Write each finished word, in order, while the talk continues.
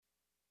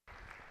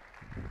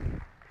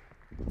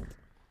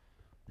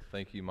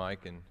Thank you,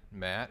 Mike and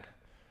Matt.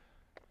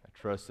 I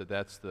trust that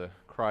that's the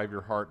cry of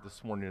your heart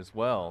this morning as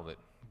well, that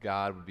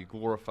God would be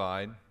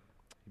glorified.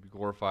 He'd be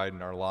glorified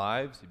in our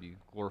lives. He'd be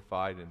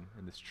glorified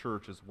in this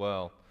church as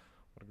well.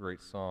 What a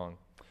great song.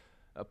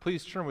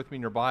 Please turn with me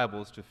in your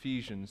Bibles to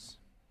Ephesians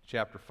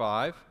chapter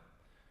 5.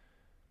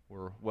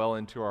 We're well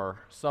into our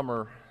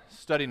summer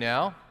study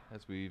now,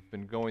 as we've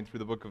been going through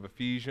the book of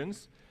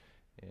Ephesians.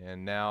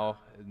 And now,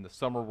 in the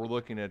summer, we're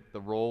looking at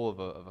the role of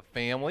a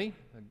family,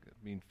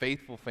 being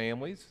faithful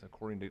families,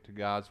 according to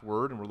God's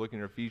Word. And we're looking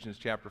at Ephesians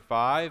chapter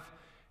 5.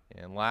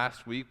 And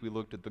last week, we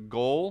looked at the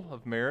goal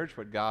of marriage,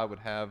 what God would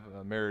have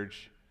a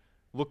marriage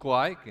look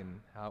like,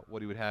 and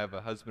what He would have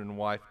a husband and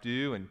wife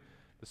do. And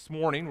this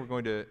morning, we're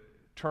going to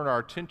turn our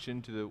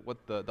attention to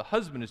what the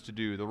husband is to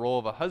do, the role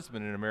of a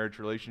husband in a marriage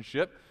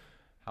relationship,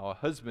 how a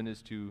husband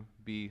is to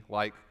be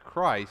like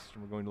Christ.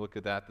 And we're going to look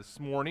at that this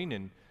morning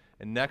and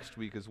next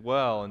week as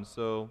well. And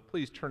so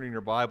please turn in your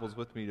Bibles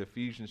with me to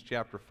Ephesians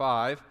chapter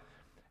 5.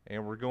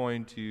 And we're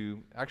going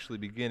to actually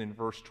begin in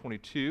verse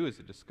 22 as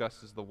it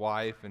discusses the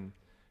wife and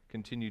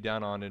continue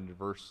down on into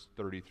verse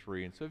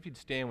 33. And so if you'd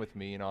stand with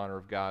me in honor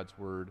of God's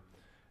Word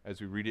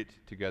as we read it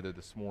together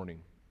this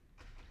morning.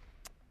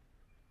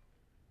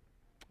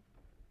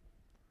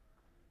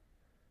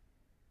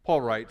 Paul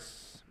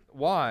writes,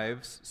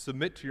 "Wives,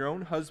 submit to your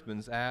own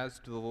husbands as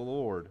to the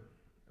Lord.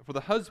 For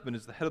the husband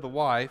is the head of the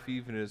wife,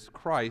 even as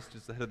Christ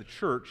is the head of the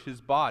church, his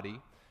body,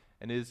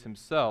 and is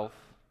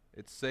himself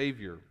its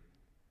Savior."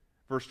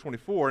 Verse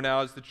 24,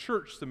 "Now as the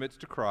church submits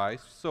to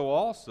Christ, so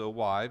also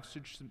wives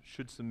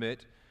should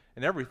submit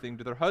in everything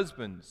to their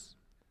husbands.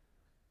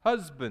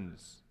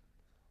 Husbands,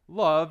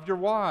 love your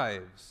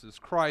wives, as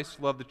Christ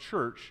loved the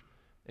church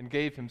and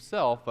gave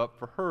himself up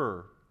for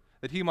her,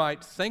 that he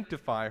might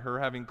sanctify her,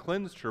 having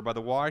cleansed her by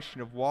the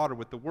washing of water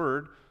with the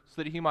word,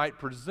 so that he might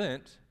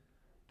present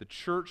the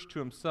church to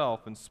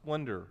himself in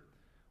splendor,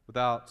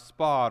 without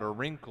spot or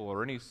wrinkle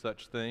or any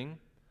such thing,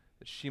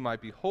 that she might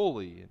be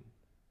holy and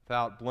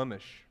without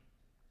blemish.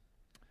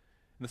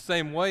 In the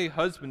same way,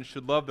 husbands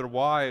should love their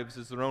wives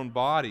as their own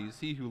bodies.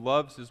 He who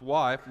loves his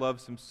wife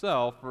loves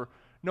himself, for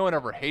no one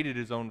ever hated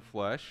his own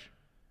flesh,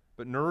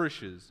 but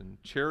nourishes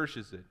and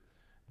cherishes it,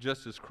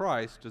 just as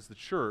Christ does the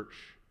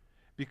church,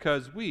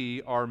 because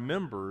we are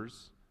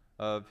members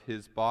of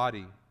his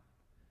body.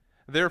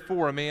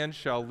 Therefore, a man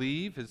shall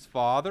leave his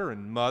father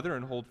and mother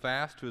and hold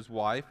fast to his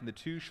wife, and the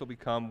two shall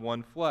become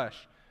one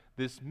flesh.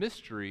 This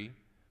mystery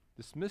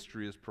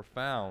is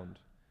profound.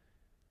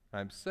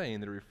 I'm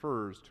saying that it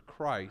refers to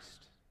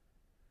Christ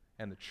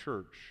and the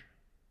church.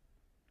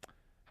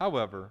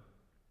 However,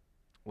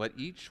 let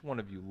each one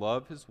of you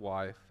love his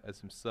wife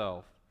as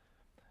himself,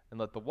 and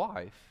let the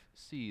wife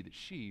see that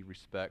she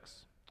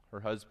respects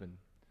her husband."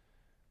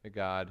 May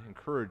God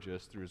encourage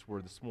us through his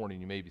word this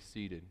morning. You may be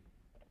seated.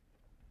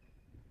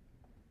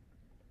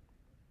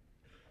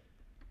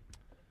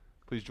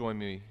 Please join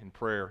me in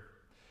prayer.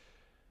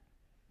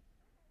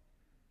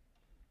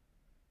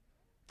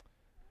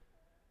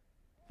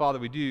 Father,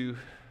 we do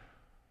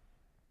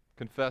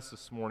confess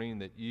this morning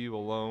that you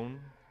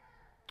alone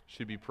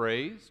should be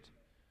praised.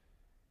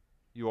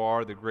 You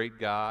are the great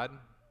God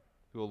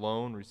who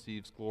alone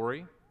receives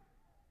glory.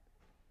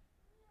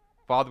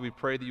 Father, we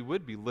pray that you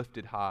would be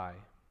lifted high.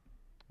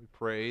 We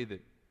pray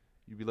that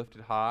you be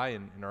lifted high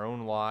in our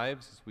own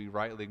lives as we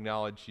rightly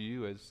acknowledge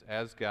you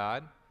as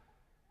God.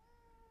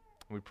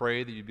 We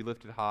pray that you be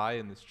lifted high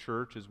in this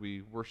church as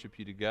we worship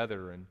you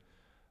together. And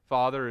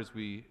Father, as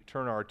we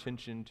turn our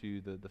attention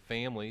to the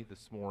family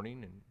this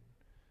morning and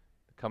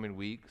the coming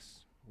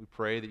weeks, we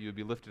pray that you would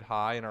be lifted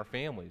high in our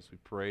families. We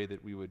pray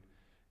that we would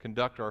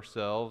conduct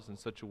ourselves in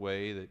such a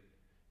way that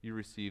you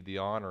receive the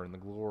honor and the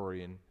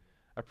glory. And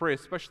I pray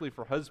especially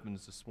for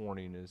husbands this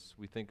morning as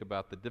we think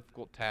about the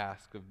difficult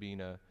task of being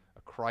a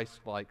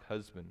Christ-like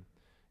husband.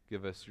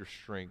 Give us your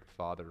strength,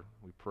 Father.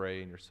 We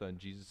pray in your Son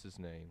Jesus'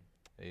 name.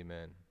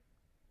 Amen.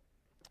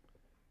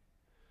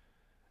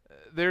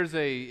 There's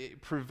a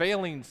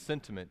prevailing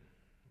sentiment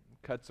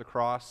that cuts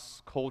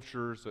across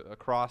cultures,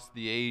 across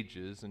the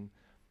ages, and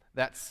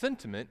that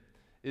sentiment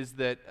is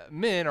that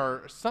men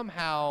are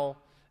somehow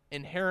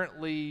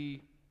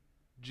inherently,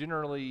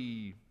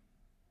 generally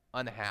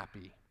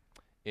unhappy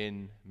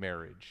in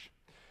marriage.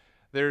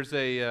 There's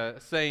a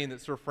saying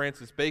that Sir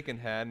Francis Bacon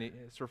had,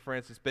 and Sir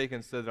Francis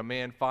Bacon said that a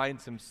man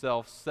finds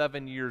himself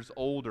 7 years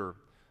older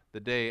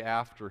the day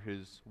after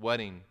his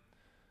wedding.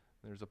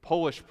 There's a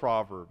Polish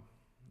proverb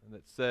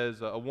that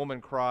says a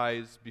woman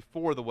cries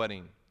before the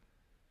wedding,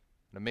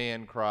 and a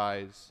man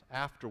cries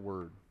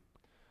afterward.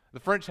 The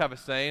French have a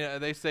saying,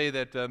 they say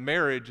that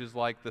marriage is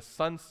like the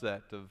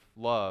sunset of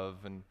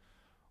love, and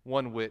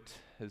one wit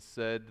has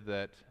said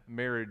that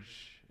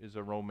marriage is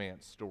a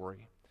romance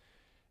story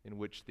in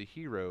which the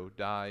hero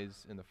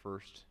dies in the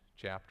first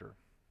chapter.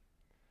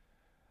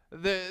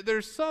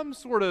 There's some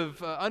sort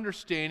of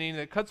understanding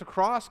that cuts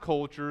across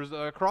cultures,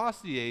 across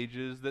the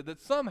ages,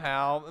 that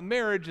somehow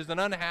marriage is an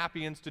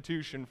unhappy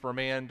institution for a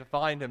man to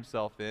find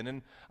himself in.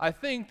 And I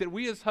think that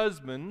we as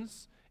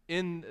husbands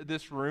in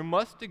this room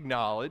must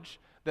acknowledge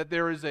that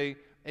there is a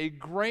a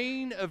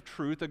grain of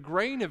truth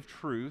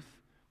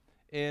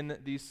in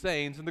these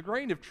sayings. And the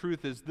grain of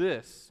truth is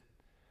this: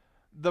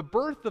 the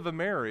birth of a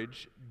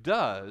marriage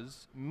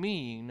does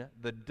mean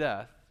the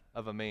death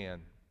of a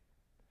man.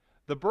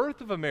 The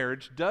birth of a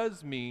marriage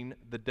does mean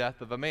the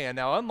death of a man.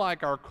 Now,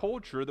 unlike our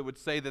culture that would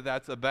say that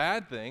that's a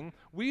bad thing,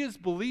 we as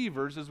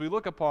believers, as we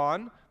look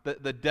upon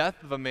the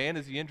death of a man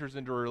as he enters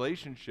into a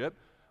relationship,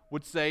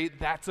 would say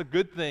that's a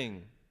good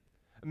thing.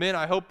 Men,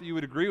 I hope that you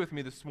would agree with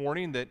me this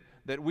morning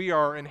that we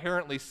are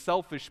inherently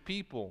selfish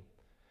people,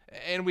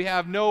 and we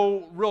have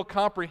no real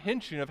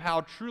comprehension of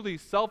how truly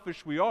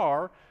selfish we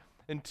are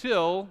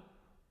until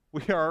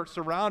we are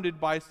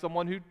surrounded by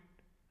someone who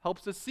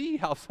helps us see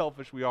how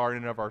selfish we are in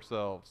and of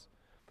ourselves.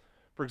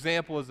 For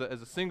example, as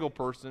a single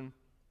person,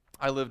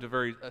 I lived a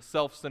very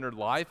self-centered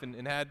life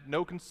and had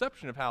no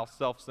conception of how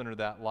self-centered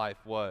that life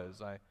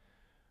was. I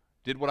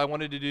did what I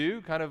wanted to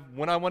do, kind of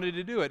when I wanted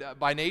to do it.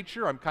 By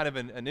nature, I'm kind of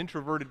an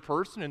introverted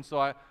person, and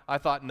so I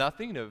thought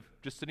nothing of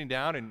just sitting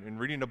down and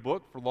reading a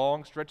book for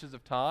long stretches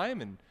of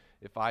time, and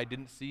if I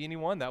didn't see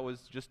anyone, that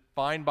was just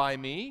fine by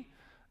me.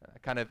 I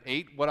kind of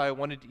ate what I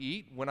wanted to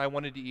eat when I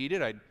wanted to eat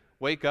it. I'd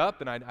wake up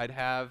and I'd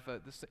have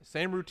the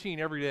same routine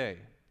every day.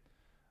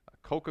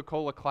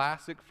 Coca-Cola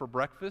Classic for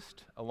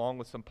breakfast, along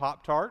with some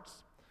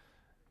Pop-Tarts.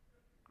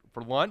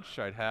 For lunch,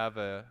 I'd have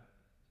a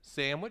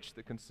sandwich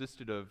that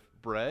consisted of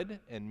bread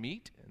and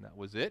meat, and that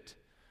was it.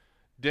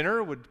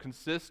 Dinner would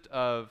consist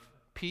of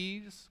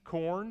peas,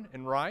 corn,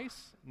 and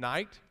rice,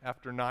 night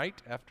after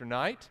night after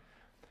night.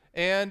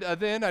 And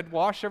then I'd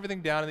wash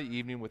everything down in the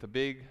evening with a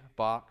big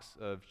box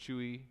of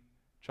chewy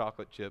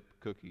chocolate chip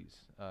cookies,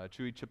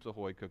 Chewy Chips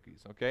Ahoy cookies,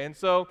 okay? And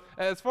so,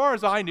 as far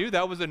as I knew,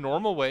 that was a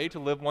normal way to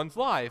live one's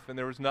life, and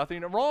there was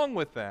nothing wrong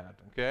with that,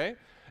 okay?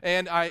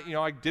 And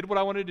I did what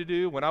I wanted to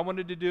do when I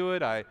wanted to do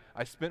it. I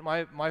spent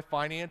my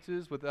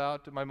finances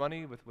without my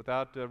money,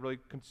 without really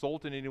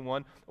consulting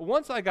anyone.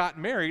 Once I got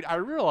married, I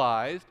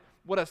realized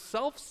what a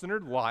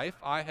self-centered life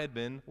I had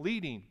been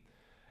leading.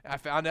 I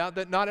found out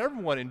that not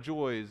everyone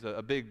enjoys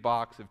a big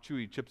box of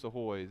Chewy Chips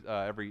Ahoy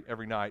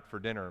every night for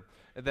dinner.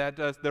 That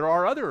there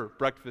are other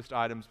breakfast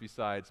items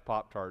besides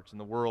Pop-Tarts in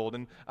the world.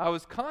 And I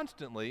was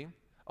constantly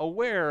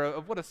aware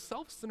of what a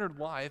self-centered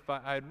life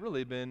I had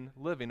really been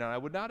living. And I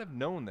would not have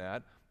known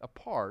that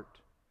apart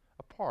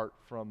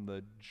from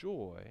the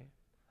joy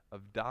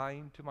of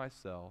dying to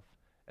myself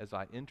as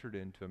I entered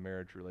into a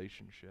marriage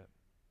relationship.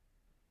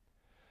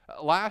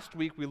 Last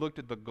week we looked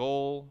at the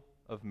goal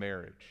of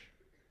marriage.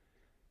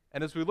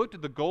 And as we looked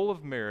at the goal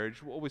of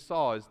marriage, what we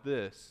saw is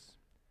this: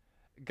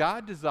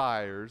 God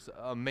desires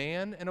a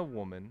man and a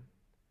woman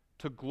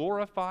to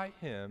glorify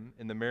Him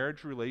in the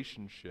marriage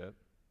relationship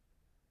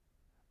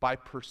by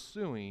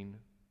pursuing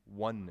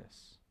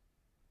oneness.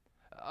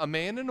 A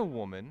man and a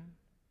woman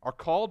are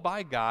called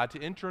by God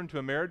to enter into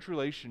a marriage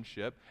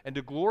relationship and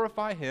to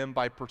glorify Him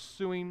by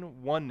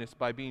pursuing oneness,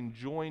 by being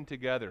joined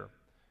together.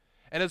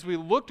 And as we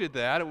looked at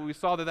that, we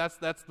saw that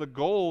that's the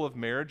goal of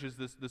marriage, is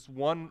this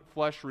one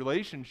flesh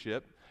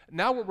relationship.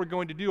 Now what we're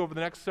going to do over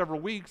the next several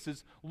weeks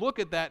is look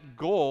at that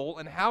goal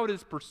and how it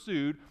is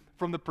pursued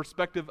from the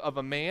perspective of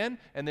a man,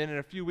 and then in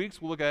a few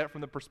weeks we'll look at it from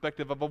the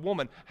perspective of a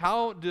woman.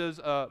 How does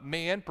a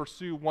man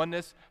pursue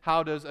oneness?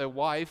 How does a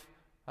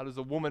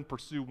woman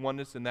pursue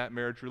oneness in that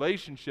marriage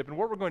relationship? And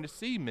what we're going to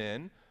see,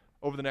 men,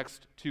 over the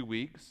next 2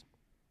 weeks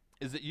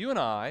is that you and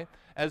I,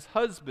 as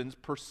husbands,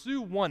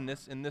 pursue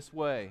oneness in this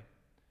way.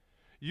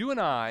 You and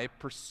I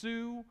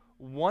pursue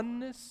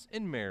oneness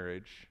in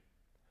marriage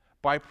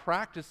by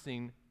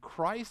practicing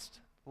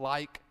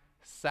Christ-like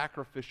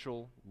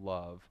sacrificial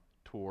love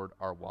toward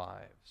our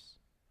wives.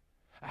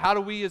 How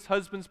do we as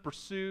husbands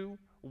pursue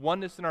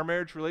oneness in our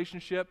marriage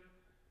relationship?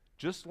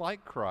 Just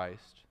like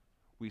Christ,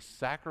 we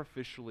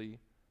sacrificially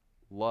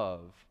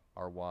love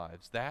our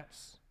wives.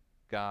 That's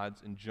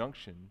God's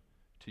injunction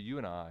to you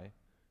and I,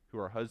 who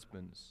are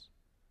husbands.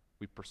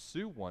 We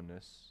pursue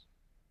oneness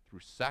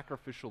through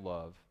sacrificial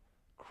love,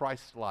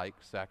 Christ-like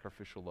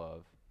sacrificial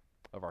love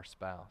of our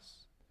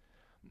spouse.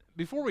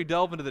 Before we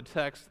delve into the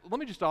text, let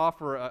me just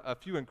offer a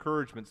few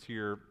encouragements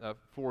here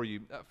for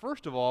you.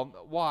 First of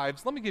all,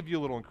 wives, let me give you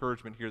a little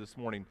encouragement here this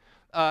morning.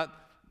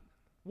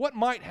 What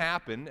might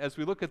happen as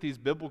we look at these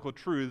biblical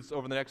truths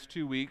over the next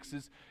 2 weeks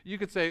is you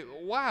could say,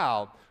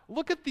 wow,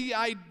 look at the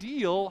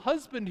ideal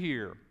husband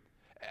here.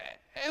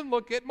 And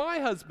look at my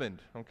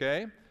husband,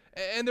 okay?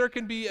 And there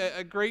can be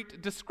a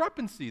great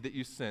discrepancy that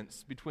you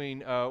sense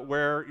between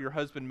where your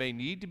husband may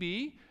need to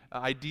be,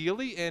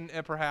 ideally, and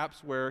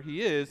perhaps where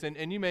he is.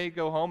 And you may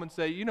go home and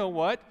say, you know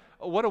what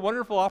a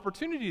wonderful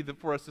opportunity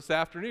for us this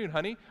afternoon,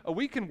 honey.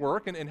 We can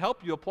work and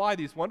help you apply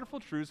these wonderful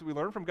truths that we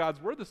learned from God's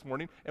Word this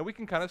morning, and we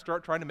can kind of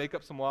start trying to make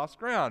up some lost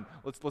ground.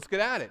 Let's get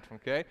at it,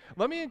 okay?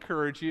 Let me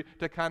encourage you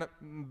to kind of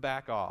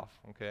back off,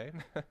 okay?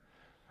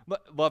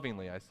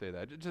 Lovingly, I say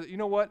that. Just, you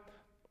know what?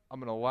 I'm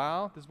going to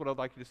allow, this is what I'd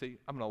like you to say,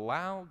 I'm going to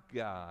allow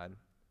God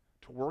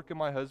to work in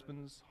my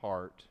husband's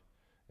heart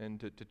and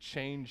to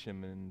change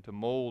him and to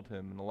mold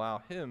him and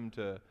allow him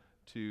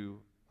to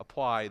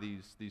apply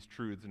these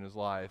truths in his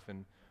life.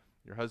 And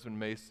Your husband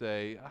may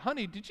say,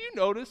 honey, did you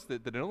notice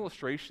that an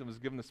illustration that was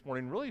given this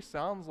morning really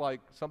sounds like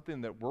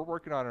something that we're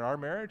working on in our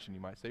marriage? And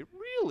you might say,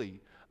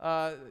 really?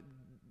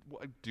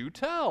 Do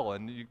tell.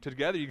 And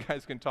together you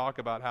guys can talk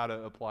about how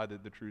to apply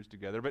the truths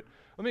together. But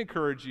let me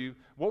encourage you,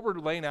 what we're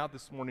laying out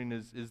this morning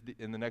is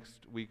in the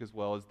next week as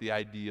well, is the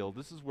ideal.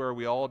 This is where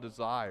we all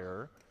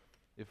desire,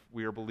 if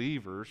we are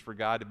believers, for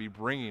God to be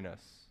bringing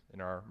us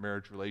in our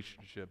marriage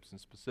relationships, and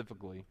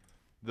specifically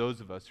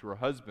those of us who are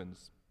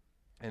husbands.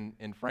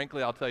 And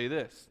frankly, I'll tell you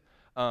this.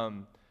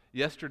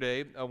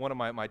 Yesterday, one of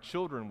my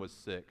children was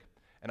sick,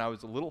 and I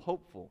was a little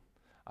hopeful.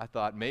 I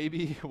thought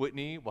maybe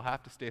Whitney will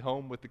have to stay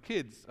home with the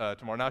kids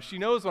tomorrow. Now, she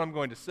knows what I'm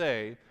going to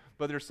say,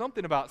 but there's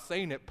something about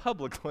saying it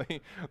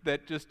publicly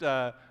that just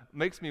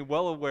makes me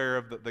well aware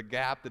of the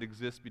gap that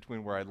exists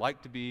between where I'd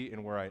like to be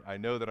and where I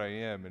know that I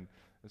am. And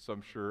so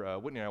I'm sure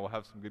Whitney and I will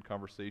have some good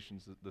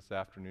conversations this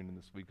afternoon and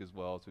this week as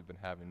well, as we've been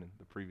having in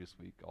the previous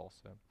week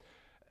also.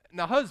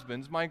 Now,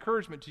 husbands, my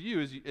encouragement to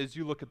you as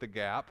you look at the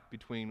gap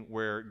between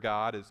where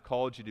God has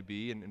called you to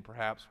be and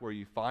perhaps where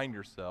you find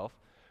yourself,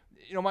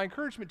 my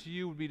encouragement to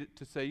you would be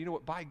to say, you know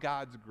what, by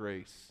God's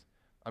grace,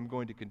 I'm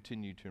going to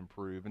continue to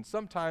improve. And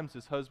sometimes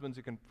as husbands,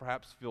 it can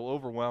perhaps feel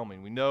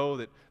overwhelming. We know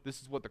that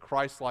this is what the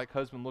Christ-like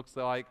husband looks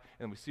like,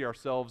 and we see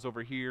ourselves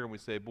over here, and we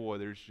say, boy,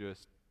 there's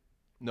just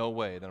no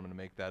way that I'm going to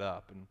make that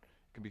up. And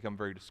it can become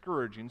very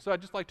discouraging. So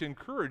I'd just like to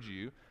encourage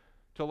you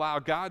to allow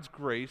God's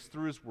grace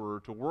through His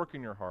Word to work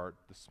in your heart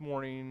this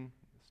morning,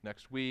 this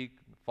next week,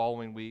 the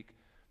following week,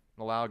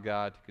 and allow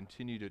God to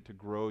continue to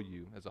grow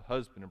you as a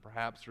husband. And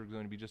perhaps there's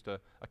going to be just a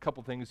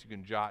couple things you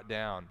can jot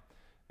down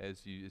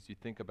as you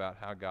think about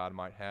how God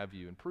might have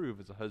you improve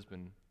as a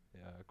husband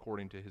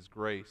according to His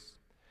grace.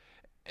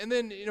 And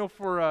then,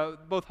 for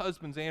both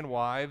husbands and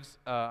wives,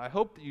 I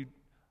hope that you,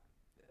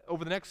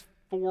 over the next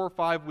 4 or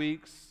 5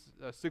 weeks,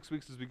 6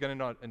 weeks as we get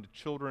into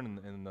children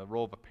and the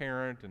role of a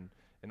parent and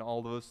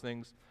all those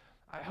things,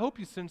 I hope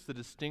you sense the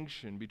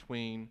distinction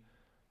between,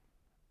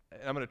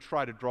 and I'm going to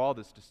try to draw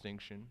this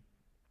distinction,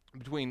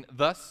 between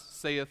thus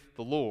saith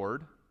the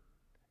Lord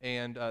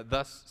and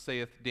thus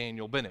saith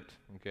Daniel Bennett,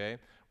 okay?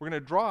 We're going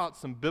to draw out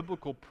some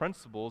biblical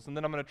principles, and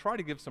then I'm going to try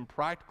to give some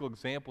practical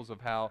examples of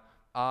how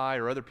I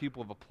or other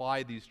people have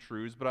applied these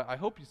truths, but I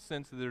hope you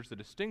sense that there's a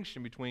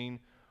distinction between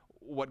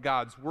what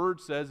God's Word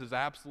says is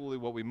absolutely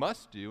what we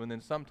must do, and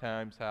then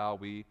sometimes how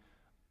we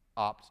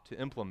opt to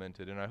implement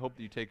it. And I hope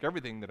that you take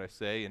everything that I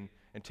say and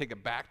take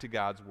it back to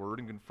God's Word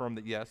and confirm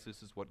that, yes,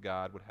 this is what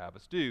God would have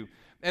us do.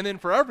 And then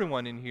for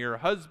everyone in here,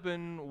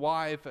 husband,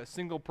 wife, a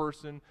single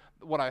person,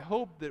 what I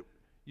hope that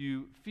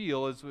you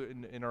feel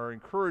and are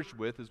encouraged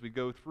with as we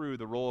go through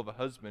the role of a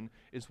husband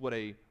is what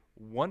a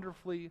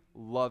wonderfully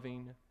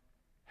loving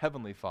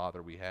Heavenly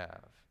Father we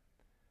have.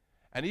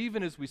 And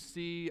even as we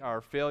see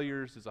our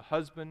failures as a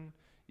husband,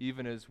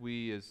 even as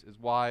we as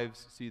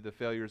wives see the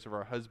failures of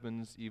our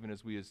husbands, even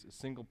as we as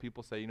single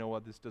people say, you know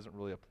what, this doesn't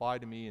really apply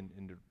to me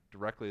and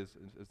directly as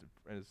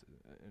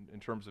in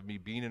terms of me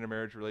being in a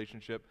marriage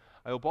relationship,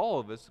 I hope all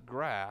of us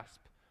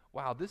grasp,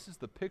 wow, this is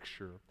the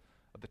picture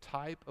of the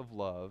type of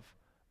love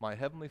my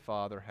Heavenly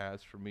Father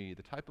has for me,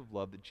 the type of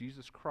love that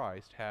Jesus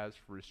Christ has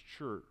for His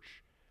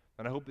church.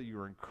 And I hope that you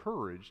are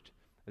encouraged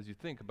as you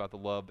think about the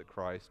love that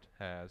Christ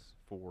has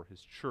for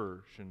His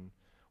church. And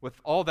with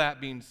all that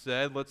being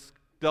said, let's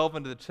delve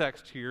into the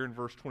text here in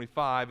verse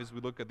 25 as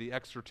we look at the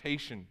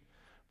exhortation.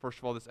 First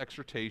of all, this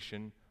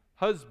exhortation,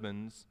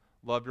 husbands,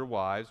 love your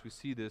wives. We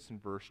see this in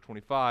verse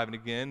 25. And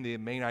again, the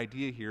main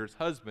idea here is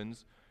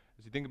husbands,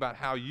 as you think about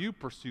how you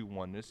pursue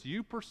oneness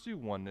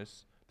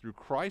through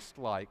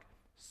Christ-like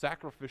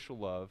sacrificial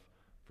love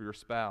for your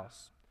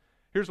spouse.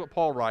 Here's what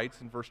Paul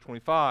writes in verse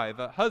 25.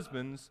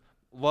 Husbands,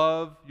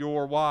 love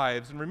your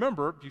wives. And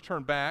remember, if you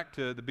turn back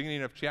to the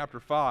beginning of chapter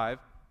 5,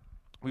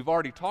 we've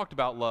already talked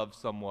about love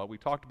somewhat. We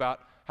talked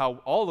about how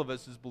all of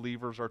us as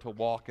believers are to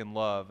walk in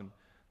love. And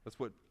that's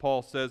what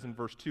Paul says in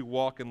verse 2,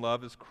 walk in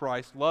love as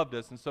Christ loved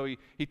us. And so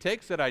he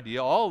takes that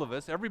idea, all of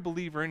us, every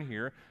believer in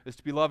here is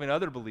to be loving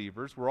other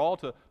believers. We're all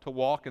to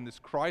walk in this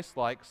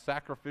Christ-like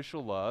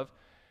sacrificial love.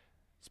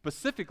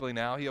 Specifically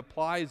now, he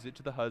applies it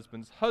to the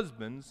husbands.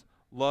 Husbands,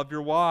 love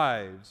your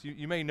wives.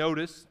 You may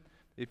notice,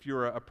 if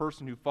you're a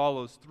person who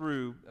follows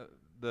through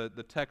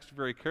the text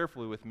very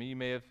carefully with me, you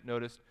may have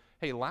noticed,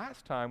 hey,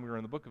 last time we were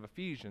in the book of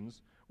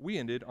Ephesians, we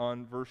ended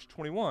on verse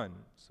 21,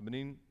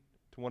 submitting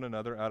to one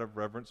another out of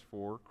reverence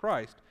for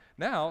Christ.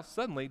 Now,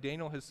 suddenly,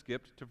 Daniel has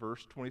skipped to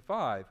verse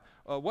 25.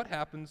 What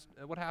happened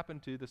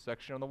to the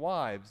section on the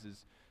wives?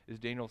 Is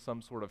Daniel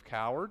some sort of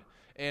coward?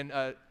 And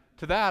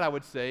to that, I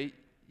would say,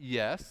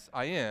 yes,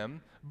 I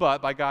am.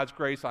 But by God's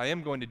grace, I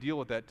am going to deal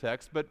with that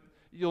text. But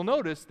you'll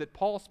notice that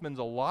Paul spends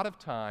a lot of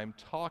time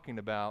talking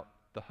about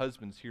the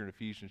husbands here in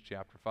Ephesians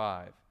chapter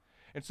 5.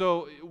 And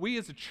so we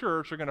as a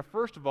church are going to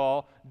first of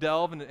all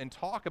delve and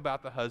talk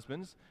about the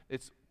husbands.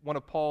 It's one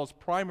of Paul's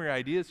primary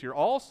ideas here.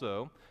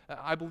 Also,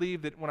 I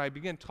believe that when I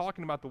begin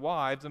talking about the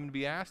wives, I'm going to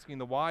be asking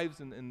the wives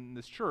in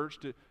this church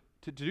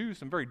to do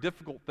some very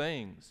difficult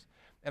things.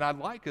 And I'd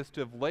like us to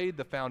have laid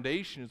the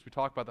foundation as we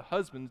talk about the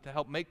husbands to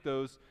help make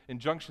those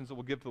injunctions that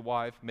we'll give to the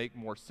wife make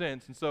more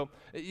sense. And so,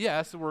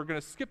 yes, we're going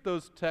to skip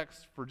those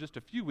texts for just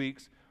a few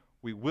weeks.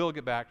 We will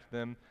get back to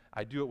them.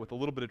 I do it with a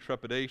little bit of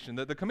trepidation.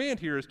 The command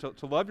here is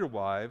to love your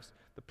wives.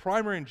 The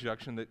primary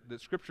injunction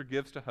that Scripture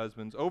gives to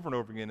husbands over and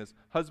over again is,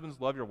 husbands,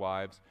 love your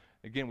wives.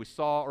 Again, we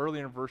saw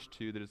earlier in verse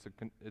 2 that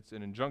it's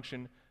an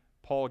injunction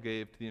Paul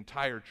gave to the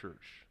entire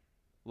church.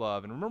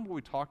 Love. And remember what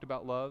we talked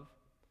about love?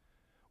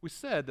 We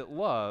said that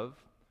love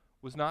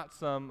was not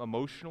some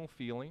emotional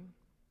feeling.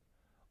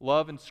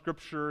 Love in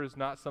Scripture is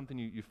not something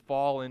you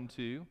fall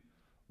into.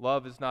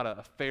 Love is not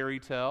a fairy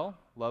tale.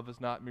 Love is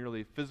not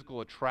merely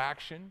physical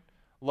attraction.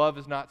 Love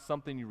is not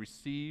something you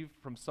receive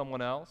from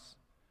someone else.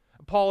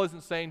 Paul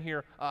isn't saying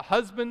here,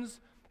 husbands,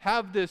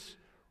 have this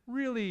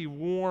really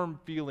warm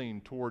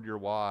feeling toward your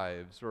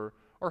wives, or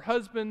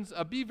husbands,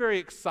 be very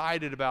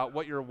excited about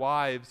what your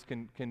wives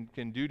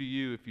can do to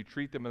you if you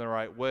treat them in the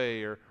right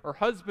way, or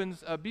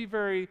husbands, be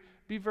very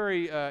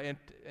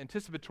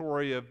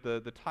anticipatory of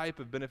the type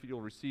of benefit you'll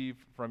receive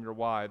from your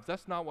wives.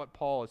 That's not what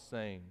Paul is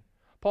saying.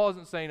 Paul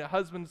isn't saying that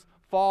husbands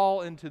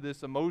fall into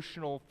this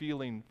emotional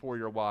feeling for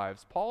your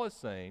wives. Paul is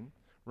saying,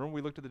 remember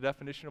we looked at the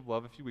definition of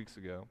love a few weeks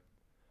ago.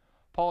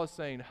 Paul is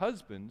saying,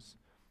 husbands,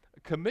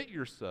 commit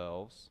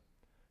yourselves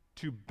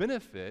to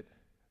benefit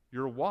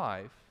your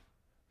wife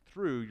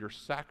through your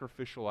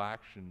sacrificial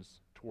actions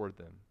toward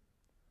them.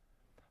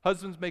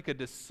 Husbands, make a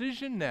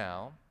decision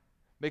now,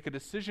 make a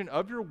decision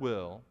of your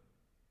will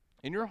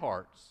in your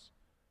hearts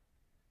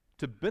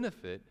to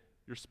benefit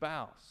your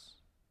spouse.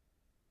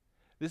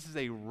 This is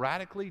a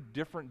radically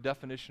different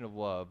definition of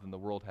love than the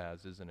world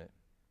has, isn't it?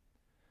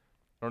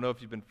 I don't know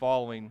if you've been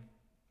following,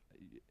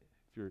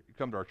 if you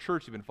come to our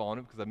church, you've been following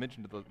it, because I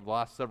mentioned it the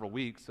last several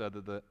weeks,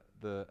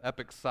 the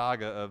epic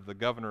saga of the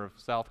governor of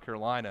South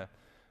Carolina.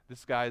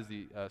 This guy is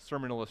the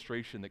sermon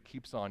illustration that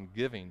keeps on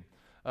giving.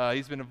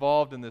 He's been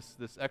involved in this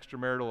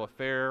extramarital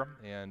affair,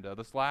 and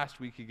this last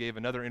week he gave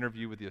another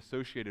interview with the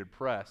Associated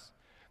Press.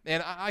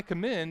 And I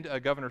commend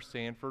Governor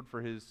Sanford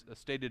for his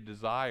stated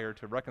desire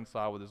to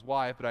reconcile with his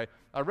wife, but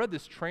I read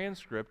this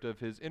transcript of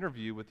his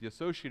interview with the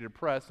Associated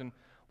Press and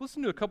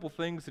listened to a couple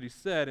things that he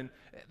said. And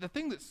the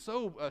thing that's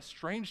so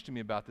strange to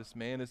me about this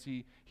man is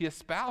he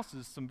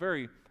espouses some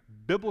very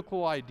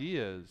biblical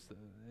ideas,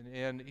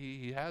 and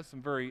he has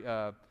some very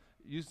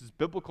uses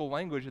biblical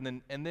language,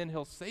 and then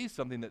he'll say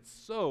something that's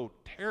so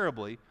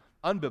terribly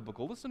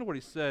unbiblical. Listen to what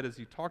he said as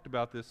he talked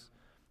about this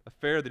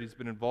affair that he's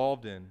been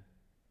involved in.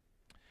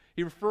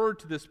 He referred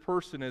to this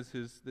person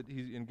that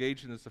he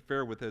engaged in this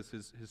affair with as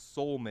his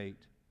soulmate.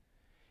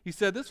 He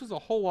said this was a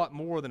whole lot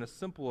more than a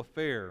simple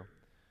affair.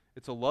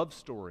 It's a love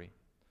story,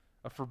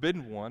 a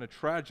forbidden one, a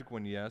tragic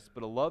one, yes,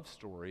 but a love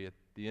story at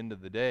the end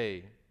of the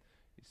day.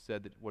 He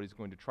said that what he's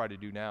going to try to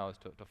do now is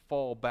to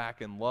fall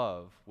back in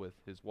love with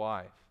his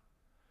wife.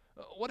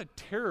 What a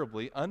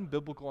terribly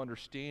unbiblical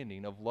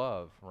understanding of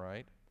love,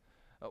 right?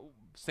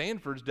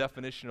 Sanford's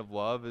definition of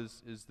love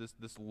is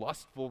this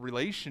lustful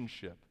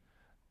relationship.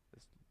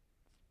 It's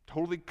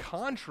totally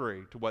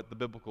contrary to what the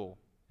biblical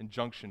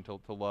injunction to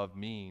love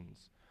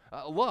means.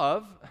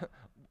 Love,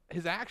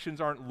 his actions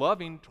aren't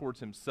loving towards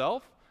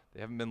himself.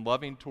 They haven't been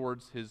loving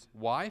towards his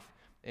wife.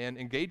 And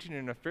engaging in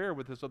an affair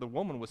with this other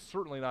woman was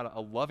certainly not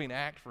a loving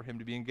act for him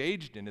to be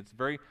engaged in. It's a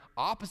very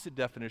opposite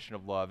definition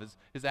of love.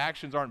 His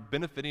actions aren't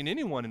benefiting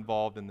anyone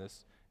involved in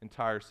this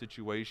entire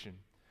situation.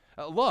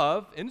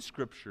 Love, in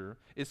Scripture,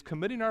 is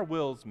committing our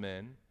wills,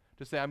 men,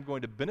 to say, I'm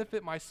going to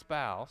benefit my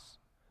spouse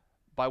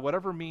by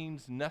whatever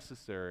means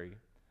necessary,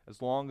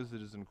 as long as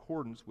it is in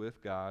accordance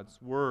with God's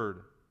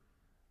Word.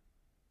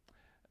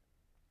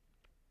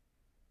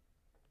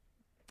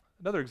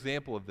 Another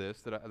example of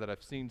this that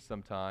I've seen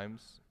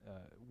sometimes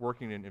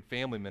working in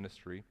family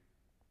ministry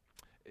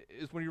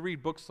is when you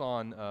read books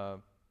on,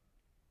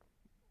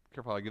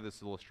 careful how I give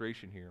this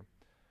illustration here,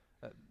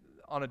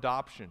 on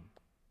adoption.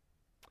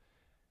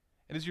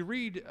 And as you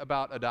read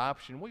about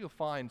adoption, what you'll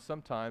find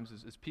sometimes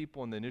is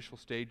people in the initial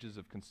stages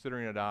of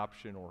considering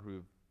adoption, or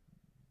who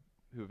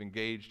have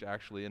engaged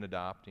actually in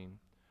adopting,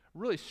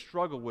 really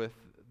struggle with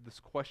this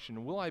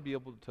question, will I be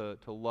able to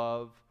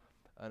love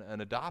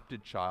an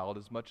adopted child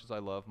as much as I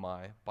love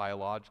my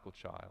biological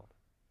child?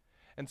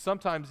 And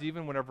sometimes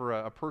even whenever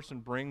a person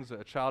brings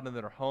a child into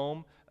their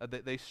home,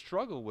 they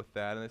struggle with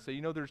that, and they say,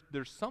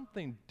 there's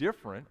something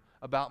different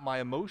about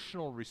my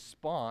emotional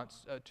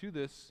response to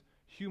this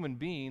human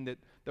being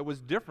that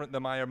was different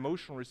than my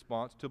emotional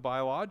response to a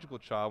biological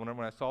child when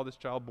I saw this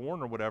child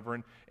born or whatever,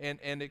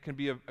 and it can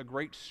be a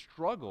great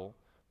struggle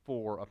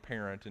for a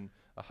parent, and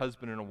a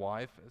husband and a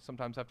wife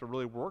sometimes have to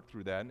really work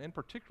through that, and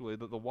particularly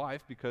the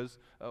wife, because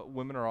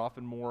women are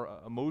often more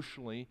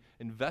emotionally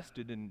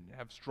invested and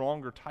have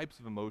stronger types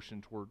of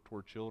emotion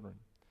toward children.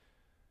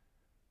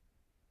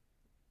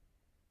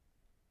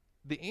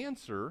 The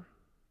answer,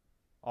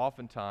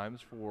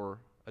 oftentimes, for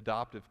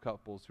adoptive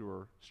couples who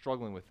are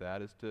struggling with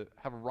that is to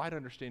have a right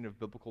understanding of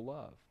biblical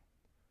love.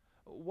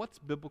 What's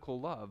biblical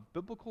love?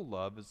 Biblical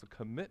love is a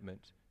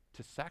commitment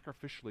to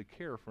sacrificially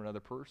care for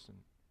another person.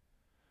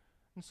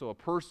 And so a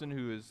person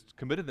who has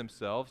committed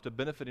themselves to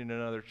benefiting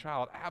another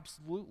child,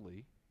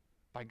 absolutely,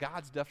 by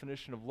God's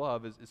definition of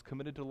love, is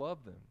committed to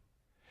love them.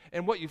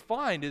 And what you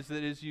find is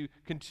that as you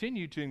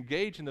continue to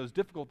engage in those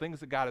difficult things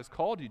that God has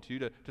called you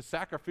to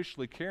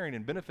sacrificially caring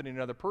and benefiting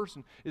another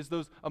person, is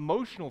those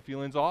emotional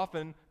feelings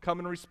often come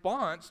in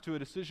response to a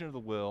decision of the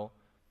will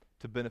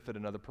to benefit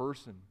another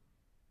person.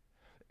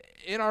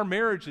 In our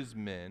marriages,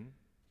 men,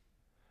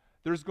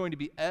 there's going to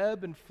be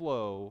ebb and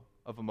flow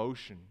of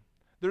emotion.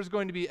 There's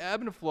going to be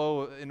ebb and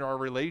flow in our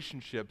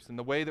relationships and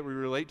the way that we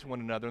relate to one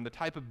another and the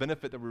type of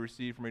benefit that we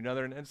receive from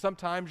another. And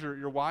sometimes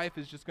your wife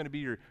is just going to be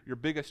your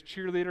biggest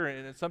cheerleader,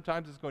 and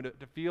sometimes it's going to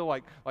feel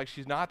like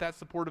she's not that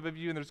supportive of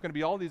you, and there's going to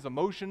be all these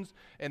emotions,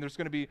 and there's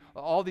going to be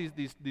all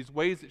these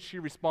ways that she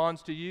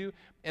responds to you.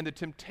 And the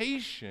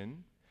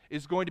temptation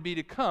is going to be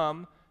to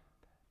come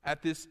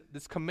at this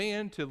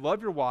command to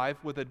love your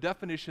wife with a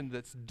definition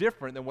that's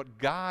different than what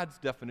God's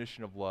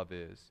definition of love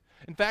is.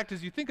 In fact,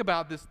 as you think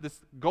about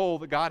this goal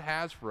that God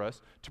has for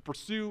us to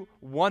pursue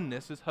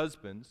oneness as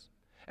husbands,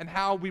 and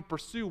how we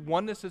pursue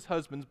oneness as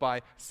husbands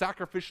by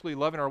sacrificially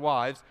loving our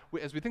wives,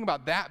 as we think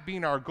about that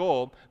being our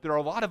goal, there are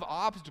a lot of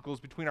obstacles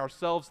between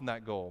ourselves and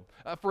that goal.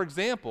 For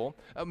example,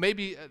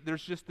 maybe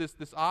there's just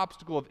this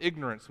obstacle of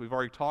ignorance we've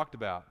already talked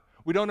about.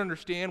 We don't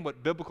understand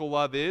what biblical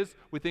love is.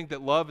 We think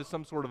that love is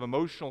some sort of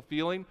emotional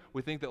feeling.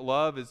 We think that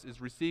love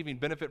is receiving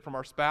benefit from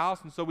our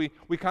spouse. And so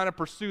we kind of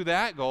pursue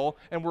that goal,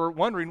 and we're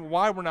wondering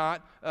why we're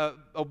not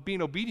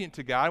being obedient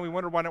to God. And we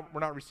wonder why we're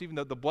not receiving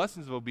the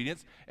blessings of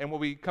obedience. And what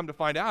we come to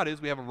find out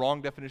is we have a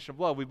wrong definition of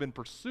love. We've been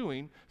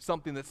pursuing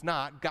something that's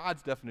not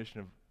God's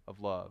definition of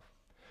love.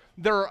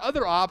 There are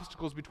other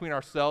obstacles between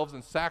ourselves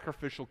and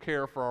sacrificial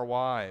care for our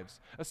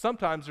wives.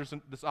 Sometimes there's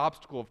this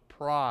obstacle of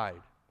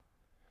pride.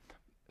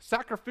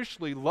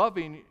 Sacrificially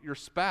loving your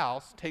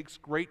spouse takes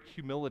great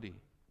humility.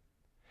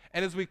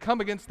 And as we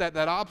come against that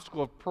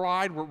obstacle of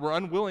pride, we're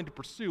unwilling to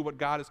pursue what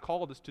God has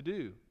called us to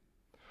do.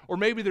 Or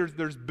maybe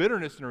there's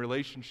bitterness in a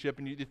relationship,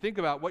 and you think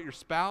about what your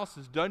spouse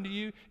has done to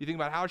you, you think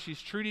about how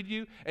she's treated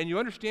you, and you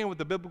understand what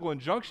the biblical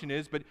injunction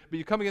is, but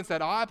you come against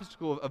that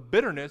obstacle of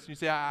bitterness, and you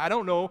say, I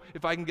don't know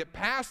if I can get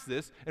past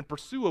this and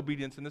pursue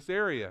obedience in this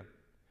area.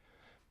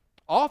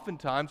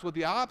 Oftentimes, what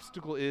the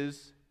obstacle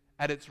is,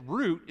 at its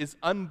root, is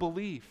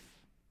unbelief.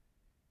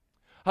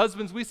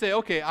 Husbands, we say,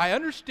 okay, I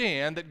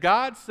understand that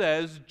God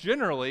says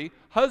generally,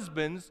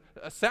 husbands,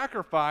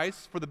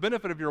 sacrifice for the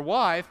benefit of your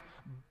wife,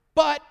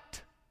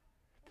 but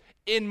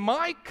in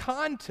my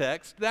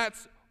context,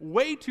 that's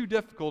way too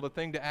difficult a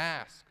thing to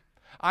ask.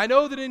 I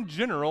know that in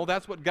general,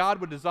 that's what God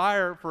would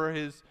desire for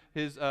his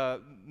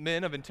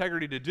men of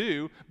integrity to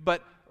do,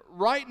 but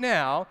right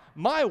now,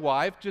 my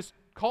wife just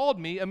called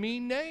me a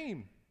mean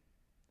name.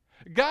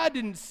 God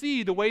didn't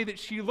see the way that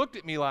she looked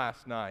at me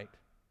last night.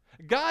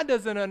 God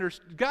doesn't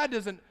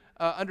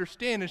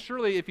understand, and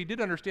surely if he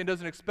did understand,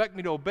 doesn't expect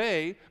me to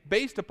obey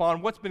based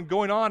upon what's been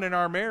going on in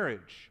our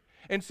marriage.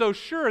 And so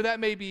sure, that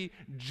may be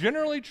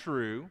generally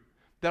true,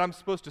 that I'm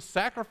supposed to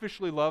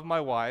sacrificially love my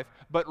wife,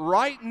 but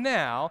right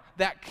now,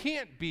 that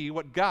can't be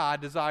what God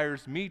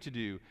desires me to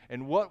do.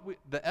 And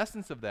the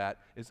essence of that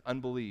is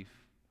unbelief.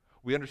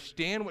 We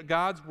understand what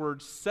God's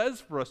word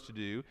says for us to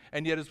do,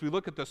 and yet as we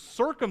look at the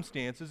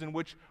circumstances in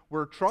which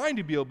we're trying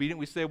to be obedient,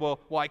 we say, well,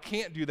 I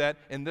can't do that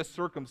in this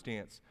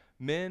circumstance.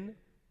 Men,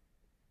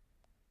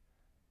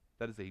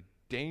 that is a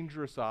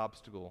dangerous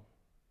obstacle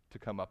to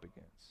come up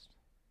against.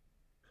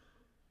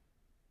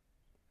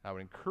 I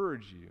would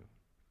encourage you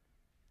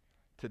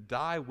to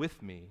die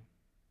with me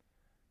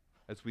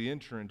as we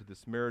enter into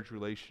this marriage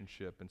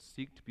relationship and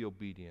seek to be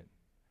obedient.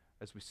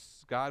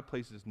 God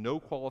places no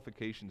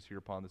qualifications here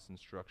upon this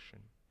instruction.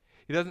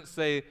 He doesn't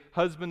say,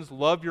 husbands,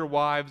 love your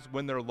wives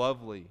when they're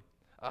lovely.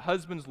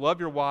 Husbands, love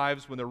your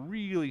wives when they're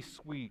really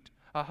sweet.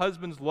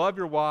 Husbands, love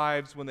your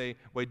wives when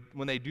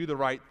they do the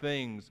right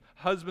things.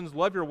 Husbands,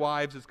 love your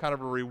wives as kind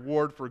of a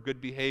reward for good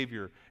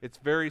behavior. It's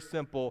very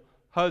simple.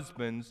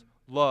 Husbands,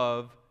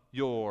 love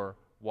your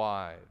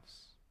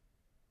wives.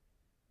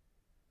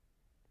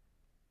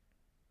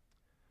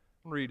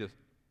 I'm going to read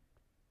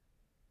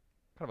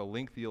kind of a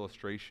lengthy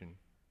illustration.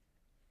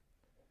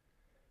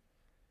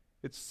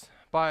 It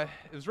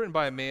was written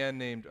by a man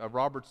named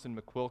Robertson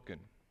McQuilkin.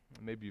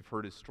 Maybe you've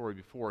heard his story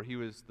before. He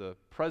was the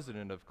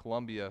president of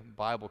Columbia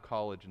Bible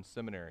College and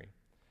Seminary.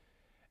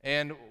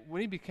 And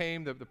when he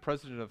became the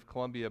president of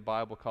Columbia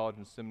Bible College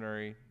and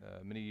Seminary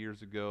many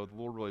years ago, the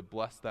Lord really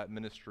blessed that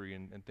ministry,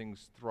 and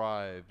things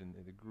thrived and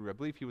it grew. I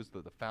believe he was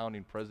the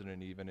founding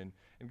president even, and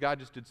God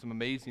just did some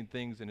amazing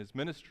things in his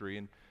ministry.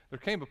 And there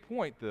came a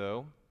point,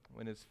 though,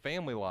 in his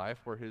family life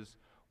where his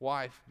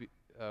wife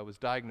was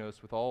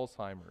diagnosed with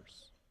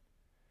Alzheimer's.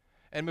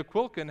 And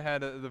McQuilkin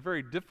had the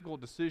very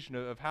difficult decision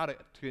of how to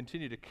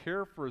continue to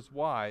care for his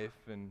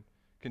wife and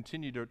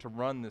continue to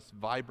run this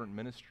vibrant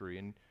ministry.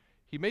 And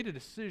he made a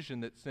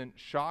decision that sent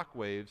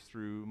shockwaves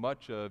through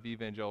much of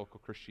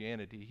evangelical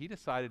Christianity. He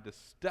decided to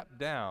step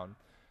down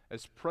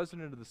as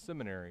president of the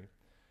seminary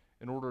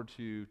in order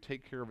to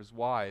take care of his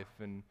wife.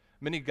 And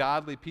many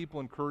godly people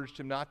encouraged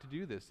him not to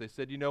do this. They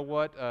said, you know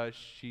what,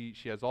 she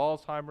has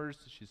Alzheimer's,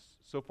 she's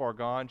so far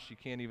gone, she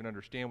can't even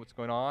understand what's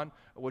going on.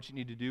 What you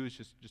need to do is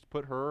just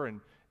put her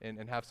and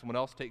have someone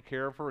else take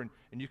care of her, and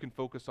you can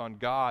focus on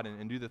God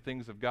and do the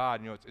things of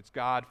God. You know, it's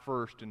God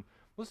first. And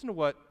listen to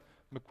what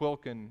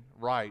McQuilkin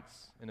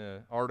writes in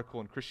an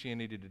article in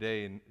Christianity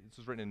Today, and this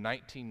was written in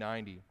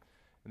 1990.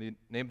 And the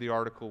name of the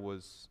article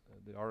was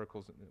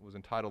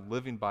entitled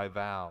 "Living by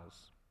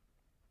Vows."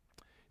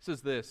 He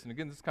says this, and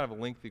again, this is kind of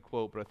a lengthy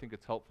quote, but I think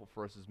it's helpful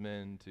for us as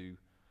men to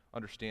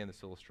understand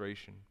this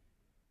illustration.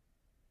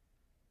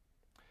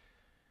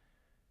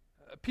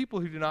 People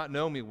who do not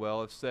know me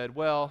well have said,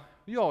 well,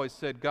 you always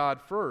said God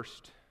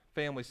first,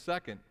 family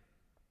second.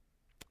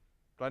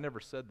 But I never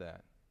said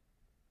that.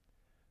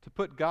 To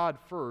put God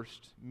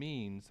first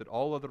means that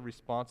all other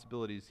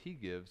responsibilities he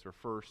gives are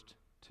first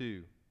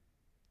too.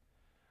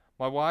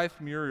 My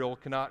wife, Muriel,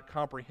 cannot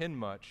comprehend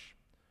much,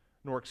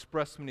 nor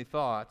express many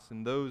thoughts,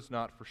 and those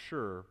not for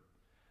sure.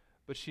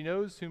 But she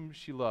knows whom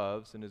she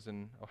loves and is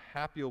in a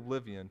happy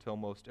oblivion to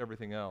almost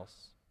everything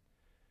else.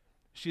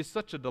 She is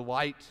such a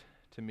delight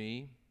to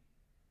me.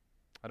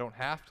 I don't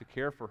have to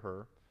care for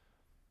her.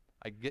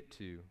 I get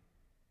to.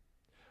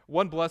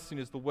 One blessing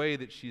is the way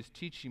that she is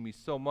teaching me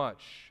so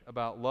much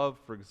about love,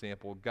 for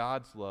example,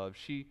 God's love.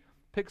 She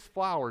picks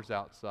flowers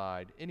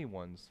outside,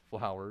 anyone's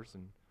flowers,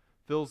 and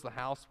fills the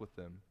house with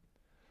them.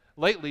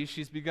 Lately,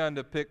 she's begun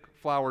to pick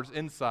flowers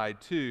inside,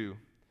 too.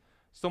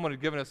 Someone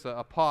had given us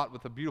a pot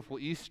with a beautiful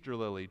Easter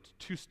lily.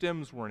 2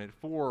 stems were in it,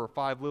 4 or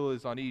 5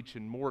 lilies on each,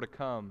 and more to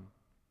come.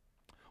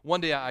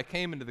 One day, I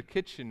came into the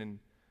kitchen, and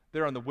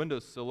there on the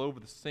windowsill over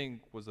the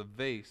sink was a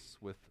vase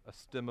with a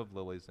stem of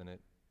lilies in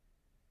it.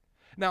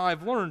 Now,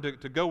 I've learned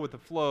to go with the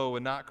flow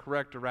and not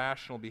correct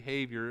irrational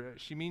behavior.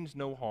 She means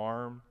no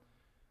harm.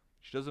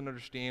 She doesn't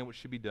understand what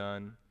should be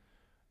done,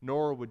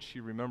 nor would she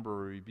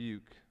remember a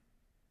rebuke.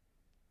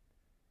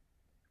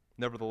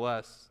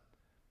 Nevertheless,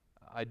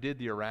 I did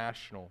the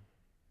irrational.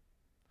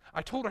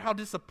 I told her how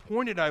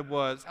disappointed I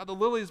was, how the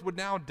lilies would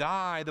now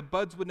die, the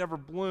buds would never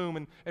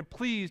bloom, and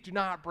please do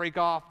not break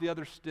off the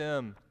other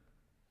stem.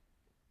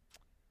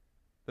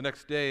 The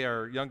next day,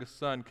 our youngest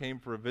son came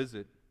for a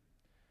visit.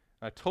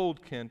 I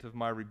told Kent of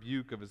my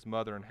rebuke of his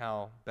mother and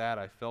how bad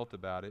I felt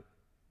about it.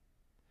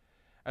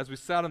 As we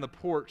sat on the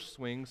porch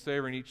swing,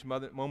 savoring each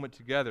moment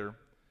together,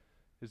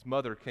 his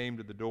mother came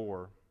to the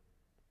door.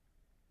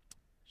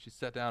 She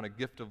set down a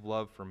gift of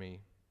love for me.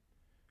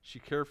 She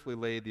carefully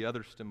laid the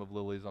other stem of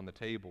lilies on the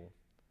table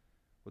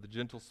with a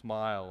gentle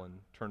smile and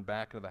turned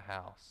back into the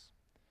house.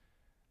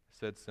 I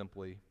said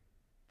simply,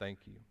 "Thank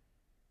you."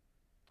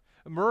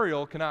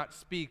 Muriel cannot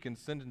speak in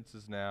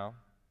sentences now,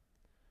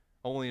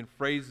 only in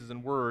phrases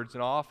and words,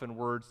 and often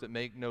words that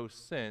make no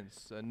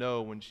sense.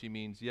 No when she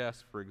means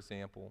yes, for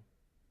example.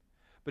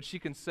 But she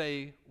can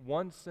say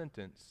one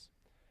sentence,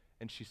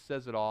 and she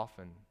says it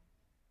often.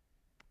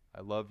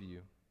 I love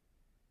you.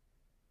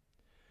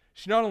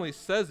 She not only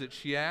says it,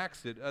 she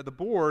acts it. The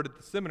board at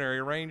the seminary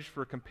arranged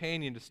for a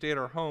companion to stay at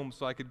our home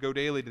so I could go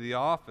daily to the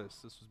office.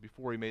 This was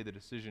before he made the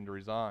decision to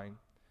resign.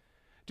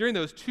 During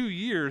those 2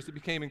 years, it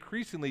became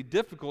increasingly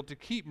difficult to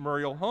keep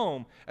Muriel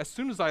home. As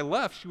soon as I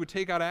left, she would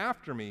take out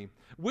after me.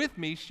 With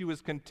me, she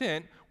was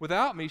content.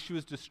 Without me, she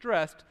was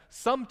distressed,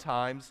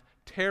 sometimes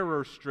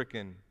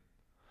terror-stricken.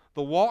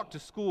 The walk to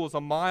school is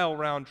a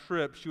mile-round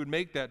trip. She would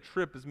make that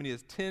trip as many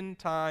as 10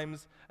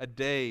 times a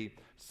day.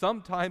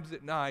 Sometimes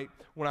at night,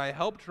 when I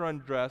helped her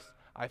undress,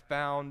 I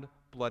found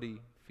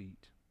bloody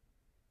feet.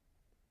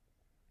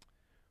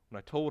 When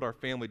I told our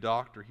family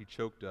doctor, he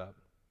choked up.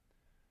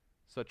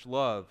 "Such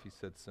love," he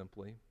said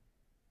simply.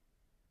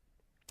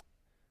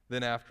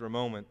 Then after a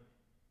moment,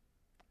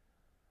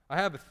 "I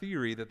have a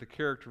theory that the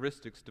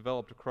characteristics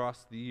developed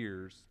across the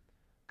years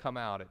come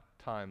out at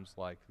times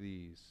like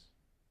these.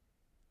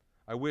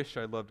 I wish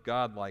I loved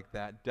God like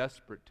that,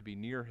 desperate to be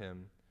near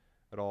him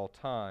at all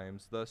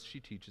times. Thus she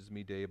teaches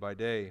me day by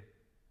day."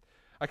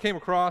 I came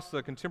across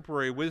a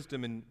contemporary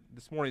wisdom in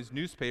this morning's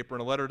newspaper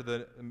in a letter to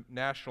the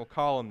national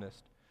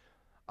columnist.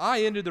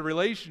 "I ended the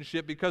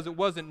relationship because it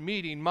wasn't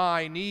meeting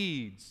my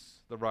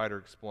needs," the writer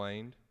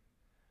explained.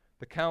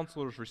 The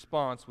counselor's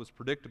response was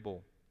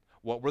predictable.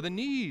 What were the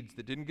needs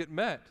that didn't get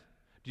met?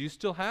 Do you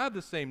still have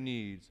the same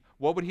needs?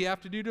 What would he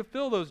have to do to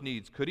fill those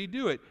needs? Could he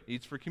do it?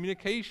 Needs for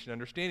communication,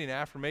 understanding,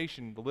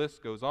 affirmation, the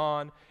list goes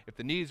on. If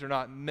the needs are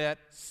not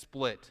met,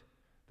 split.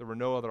 There were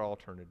no other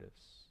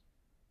alternatives.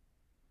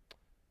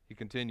 He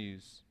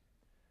continues,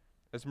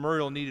 "As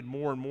Muriel needed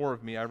more and more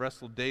of me, I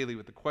wrestled daily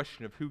with the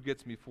question of who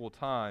gets me full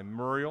time,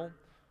 Muriel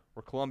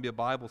or Columbia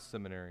Bible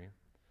Seminary.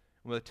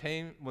 When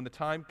the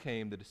time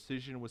came, the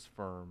decision was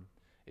firm.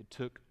 It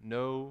took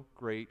no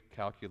great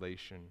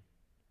calculation.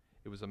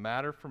 It was a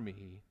matter for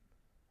me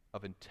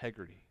of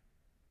integrity.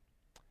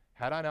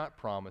 Had I not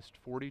promised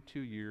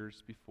 42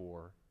 years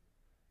before,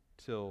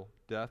 till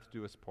death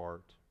do us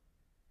part,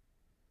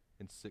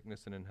 in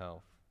sickness and in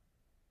health?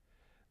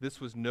 This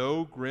was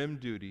no grim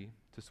duty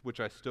to which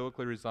I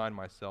stoically resigned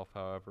myself,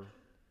 however.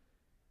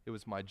 It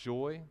was my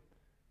joy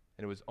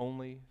and it was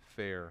only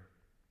fair.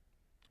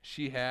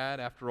 She had,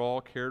 after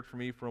all, cared for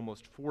me for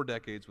almost 4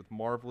 decades with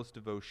marvelous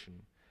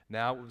devotion.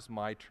 Now it was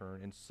my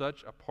turn, and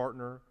such a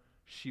partner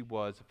she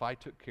was. If I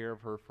took care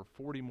of her for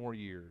 40 more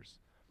years,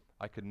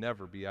 I could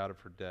never be out of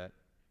her debt.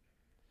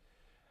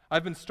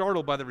 I've been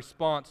startled by the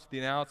response to the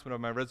announcement of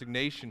my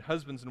resignation.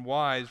 Husbands and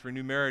wives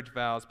renew marriage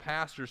vows.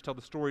 Pastors tell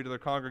the story to their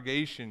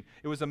congregation.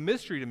 It was a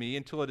mystery to me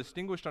until a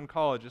distinguished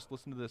oncologist,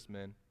 listen to this,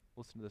 men.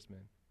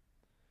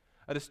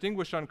 A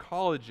distinguished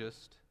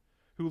oncologist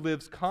who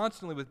lives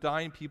constantly with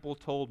dying people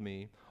told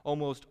me,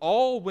 almost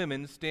all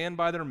women stand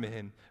by their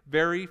men.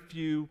 Very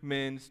few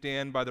men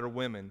stand by their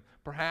women.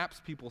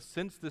 Perhaps people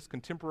sensed this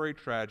contemporary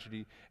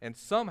tragedy and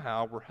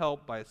somehow were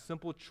helped by a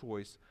simple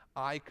choice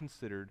I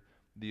considered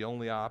the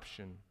only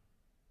option.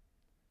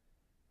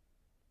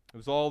 It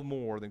was all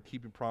more than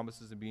keeping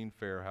promises and being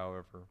fair,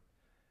 however.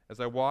 As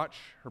I watch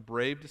her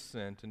brave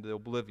descent into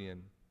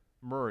oblivion,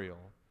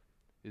 Muriel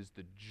is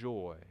the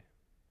joy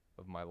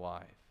of my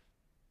life.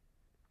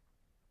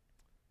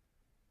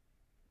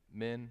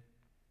 Men,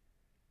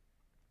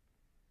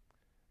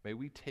 may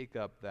we take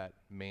up that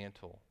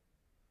mantle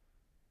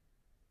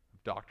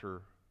of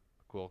Dr.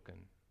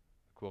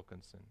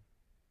 McQuilkinson.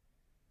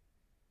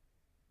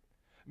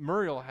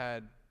 Muriel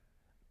had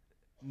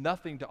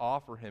nothing to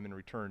offer him in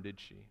return, did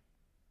she?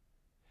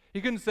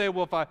 He couldn't say,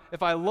 well,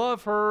 if I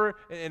love her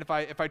and if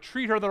I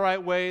treat her the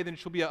right way, then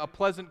she'll be a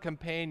pleasant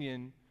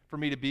companion for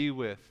me to be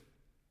with.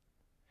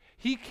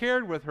 He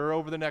cared with her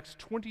over the next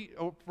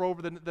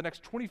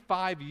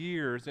 25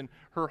 years, and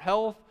her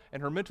health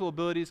and her mental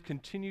abilities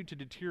continued to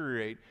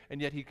deteriorate,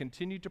 and yet he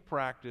continued to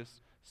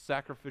practice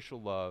sacrificial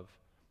love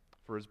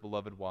for his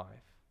beloved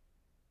wife.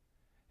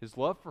 His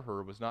love for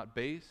her was not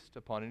based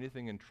upon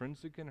anything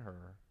intrinsic in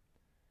her.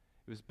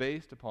 It was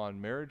based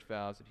upon marriage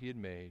vows that he had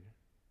made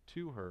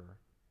to her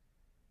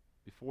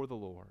before the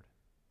Lord.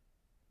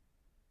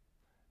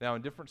 Now,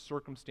 in different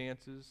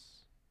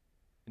circumstances,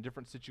 in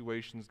different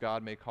situations,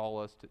 God may call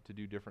us to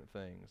do different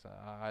things.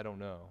 I don't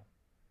know.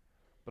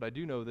 But I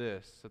do know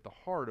this, at the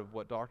heart of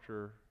what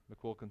Dr.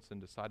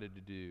 McQuilkinson decided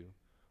to do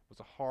was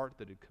a heart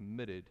that had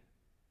committed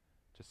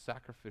to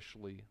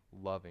sacrificially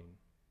loving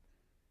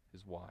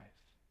his wife.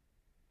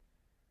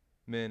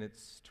 Men,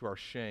 it's to our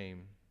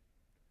shame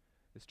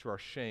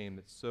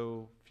that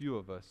so few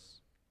of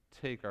us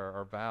take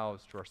our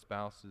vows to our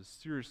spouses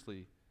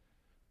seriously.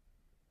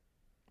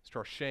 It's to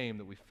our shame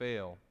that we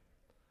fail.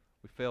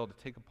 We fail to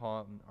take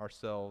upon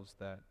ourselves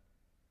that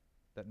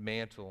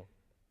mantle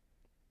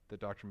that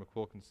Dr.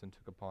 McQuilkinson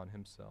took upon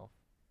himself.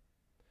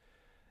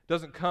 It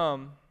doesn't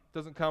come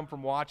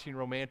from watching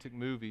romantic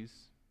movies.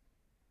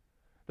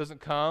 It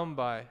doesn't come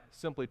by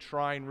simply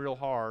trying real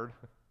hard.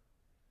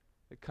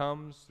 It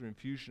comes through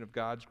infusion of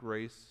God's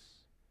grace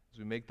as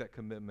we make that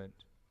commitment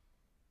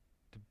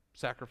to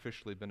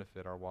sacrificially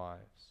benefit our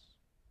wives.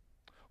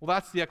 Well,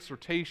 that's the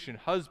exhortation.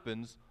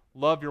 Husbands,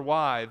 love your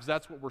wives.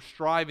 That's what we're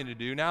striving to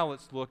do. Now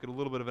let's look at a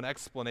little bit of an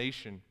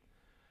explanation.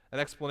 An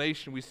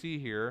explanation we see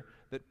here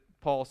that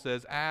Paul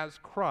says, as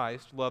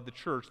Christ loved the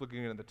church,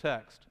 looking at the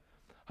text.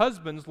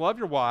 Husbands, love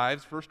your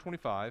wives, verse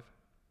 25,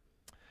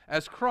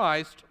 as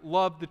Christ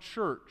loved the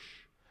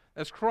church.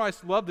 As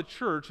Christ loved the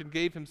church and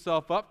gave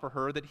himself up for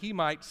her, that he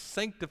might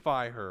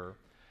sanctify her,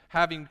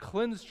 having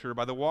cleansed her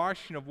by the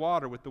washing of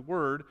water with the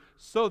word,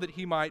 so that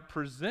he might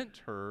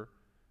present her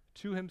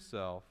to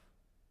himself,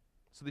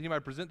 so that he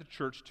might present the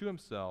church to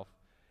himself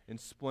in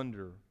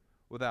splendor,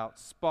 without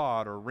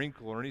spot or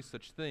wrinkle or any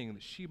such thing,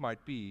 that she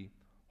might be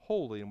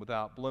holy and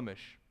without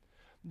blemish.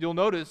 You'll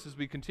notice as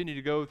we continue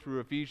to go through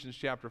Ephesians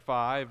chapter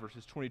 5,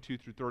 verses 22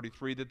 through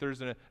 33, that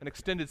there's an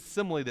extended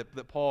simile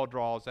that Paul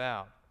draws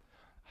out.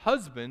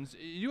 Husbands,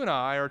 you and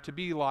I are to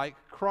be like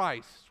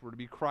Christ. We're to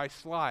be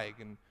Christ-like,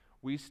 and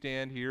we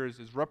stand here as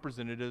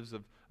representatives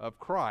of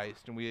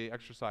Christ, and we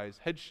exercise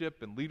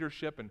headship and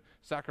leadership and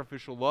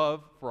sacrificial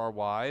love for our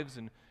wives,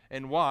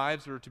 and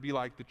wives are to be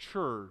like the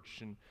church.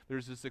 And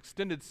there's this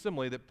extended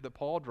simile that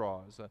Paul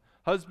draws.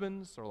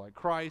 Husbands are like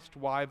Christ,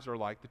 wives are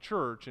like the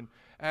church. And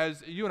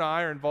as you and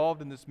I are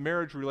involved in this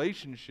marriage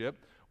relationship,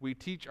 we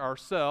teach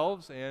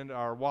ourselves and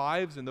our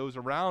wives and those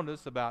around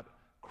us about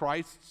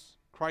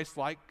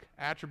Christ-like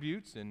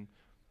attributes, and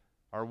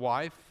our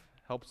wife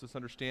helps us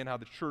understand how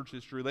the church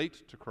is to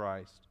relate to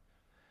Christ.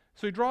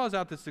 So he draws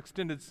out this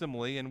extended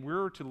simile, and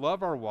we're to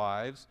love our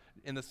wives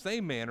in the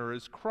same manner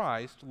as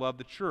Christ loved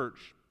the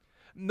church.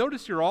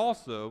 Notice here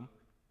also,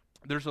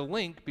 there's a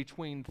link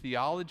between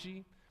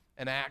theology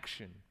and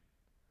action,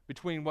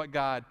 between what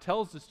God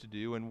tells us to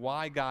do and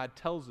why God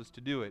tells us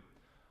to do it.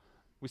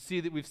 We've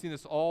seen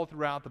this all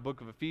throughout the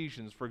book of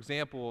Ephesians. For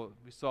example,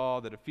 we saw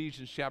that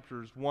Ephesians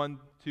chapters 1,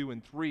 2,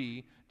 and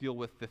 3 deal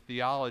with the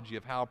theology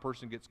of how a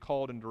person gets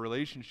called into a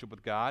relationship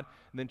with God.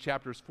 And then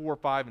chapters 4,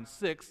 5, and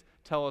 6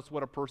 tell us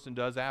what a person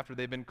does after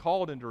they've been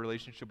called into a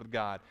relationship with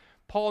God.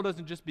 Paul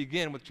doesn't just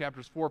begin with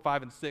chapters 4,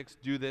 5, and 6,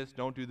 do this,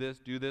 don't do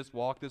this,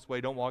 walk this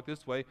way, don't walk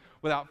this way,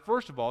 without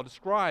first of all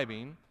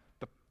describing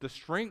the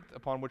strength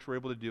upon which we're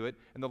able to do it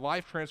and the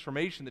life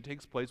transformation that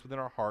takes place within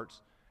our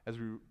hearts as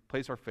we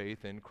place our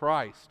faith in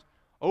Christ.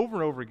 over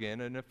and over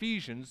again. In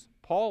Ephesians,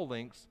 Paul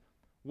links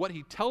what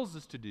he tells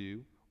us to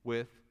do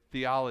with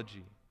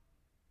theology.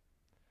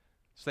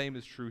 Same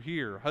is true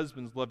here.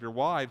 Husbands, love your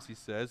wives, he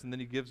says, and then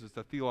he gives us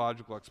a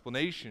theological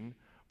explanation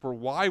for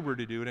why we're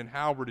to do it and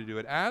how we're to do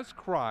it, as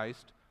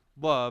Christ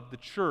loved the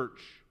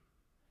church.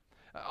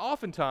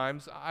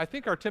 Oftentimes, I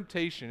think our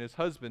temptation as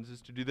husbands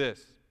is to do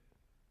this.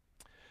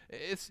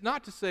 It's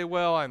not to say,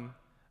 well,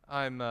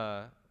 I'm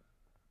the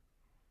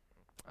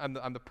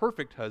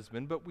perfect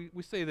husband, but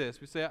we say this.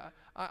 We say,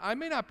 I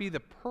may not be the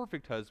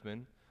perfect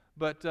husband,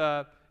 but,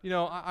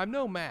 I'm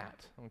no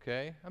Matt,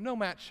 okay? I'm no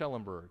Matt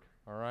Schellenberg,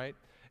 all right?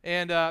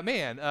 And,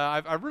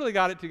 I've really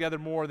got it together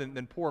more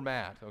than poor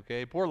Matt,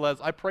 okay? Poor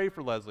Leslie. I pray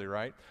for Leslie,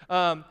 right?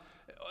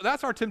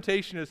 That's our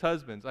temptation as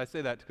husbands. I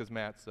say that because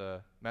Matt's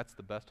the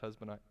best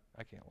husband.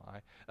 I can't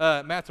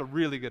lie. Matt's a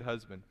really good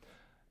husband.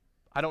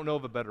 I don't know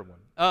of a better one.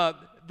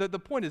 The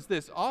point is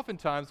this.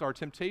 Oftentimes, our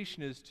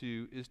temptation is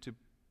to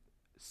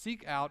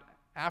seek out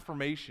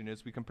affirmation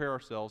as we compare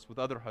ourselves with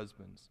other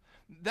husbands.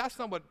 That's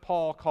not what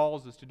Paul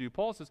calls us to do.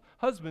 Paul says,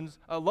 husbands,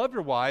 love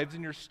your wives,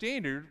 and your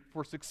standard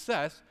for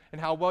success and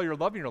how well you're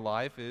loving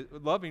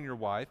your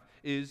wife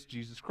is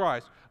Jesus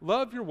Christ.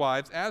 Love your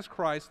wives as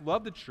Christ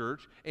loved the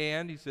church,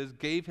 and, he says,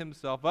 gave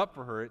himself up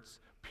for her. It's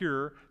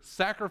pure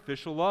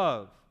sacrificial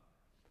love.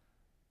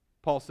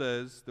 Paul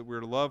says that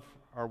we're to love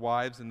our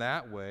wives in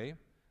that way,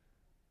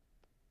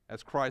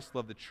 as Christ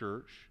loved the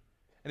church.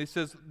 And he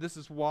says this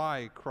is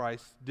why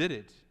Christ did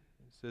it.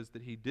 He says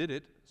that he did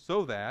it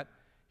so that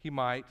he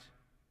might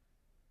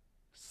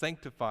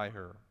sanctify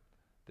her,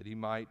 that he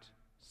might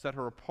set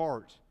her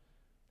apart,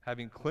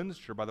 having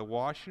cleansed her by the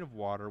washing of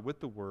water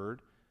with the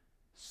word,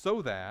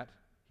 so that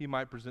he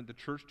might present the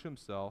church to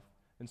himself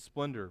in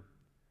splendor.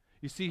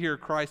 You see here,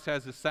 Christ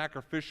has a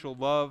sacrificial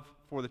love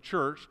for the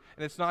church,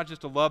 and it's not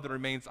just a love that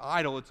remains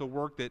idle. It's a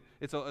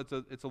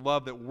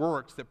love that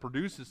works, that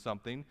produces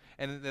something,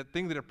 and that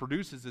thing that it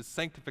produces is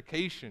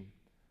sanctification.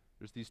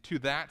 There's these two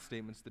that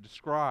statements that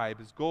describe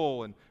his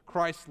goal, and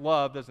Christ's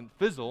love doesn't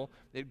fizzle,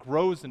 it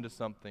grows into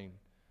something.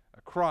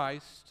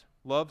 Christ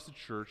loves the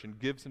church and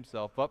gives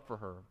himself up for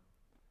her.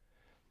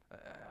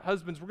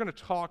 Husbands, we're going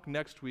to talk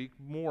next week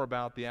more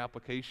about the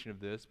application of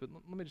this, but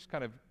let me just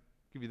kind of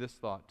give you this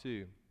thought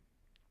too.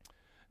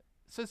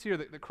 It says here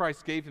that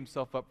Christ gave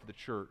himself up for the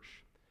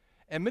church.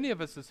 And many of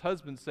us as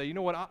husbands say, you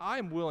know what, I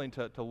am willing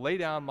to lay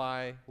down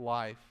my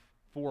life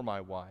for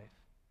my wife.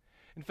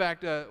 In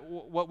fact,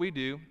 what we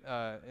do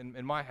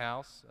in my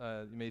house,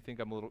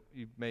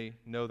 you may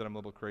know that I'm a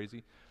little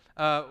crazy.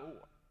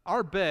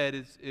 Our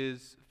bed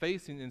is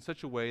facing in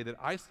such a way that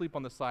I sleep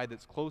on the side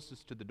that's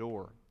closest to the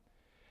door.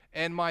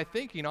 And my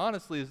thinking,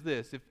 honestly, is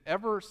this: if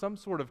ever some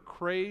sort of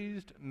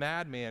crazed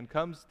madman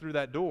comes through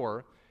that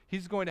door,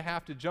 he's going to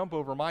have to jump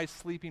over my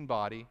sleeping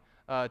body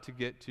to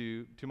get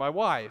to my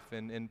wife.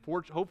 And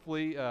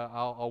hopefully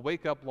I'll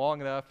wake up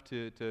long enough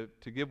to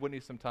give Whitney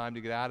some time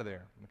to get out of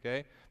there.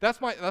 Okay? That's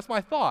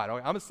my thought.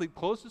 I'm going to sleep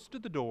closest to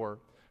the door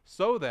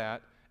so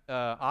that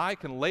I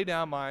can lay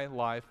down my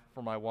life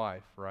for my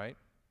wife, right?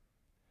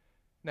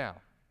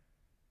 Now,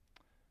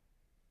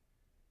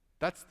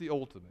 that's the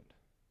ultimate.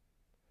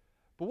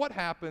 But what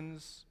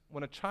happens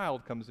when a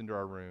child comes into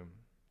our room?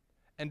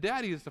 And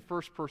Daddy is the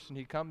first person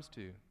he comes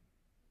to.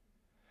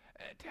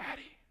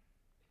 Daddy,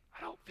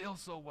 I don't feel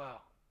so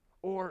well.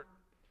 Or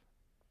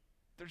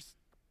there's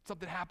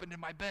something happened in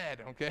my bed,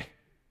 okay?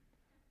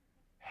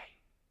 Hey,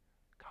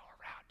 go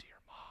around to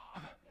your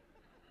mom.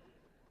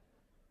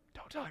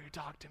 Don't tell her you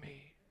talk to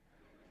me.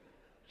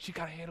 She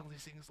got to handle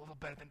these things a little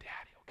better than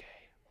Daddy, okay?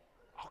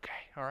 Okay,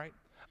 all right?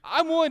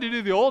 I'm willing to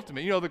do the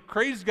ultimate.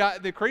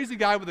 The crazy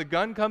guy with a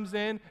gun comes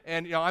in,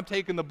 and I'm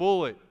taking the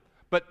bullet.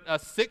 But a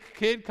sick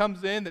kid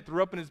comes in that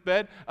threw up in his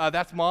bed,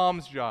 that's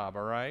mom's job,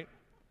 all right?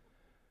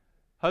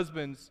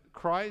 Husbands,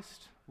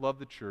 Christ loved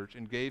the church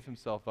and gave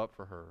himself up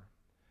for her.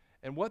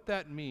 And what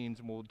that means,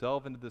 and we'll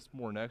delve into this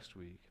more next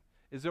week,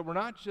 is that we're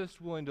not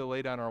just willing to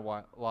lay down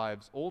our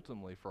lives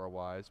ultimately for our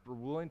wives, but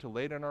we're willing to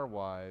lay down our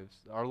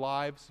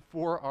lives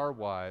for our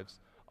wives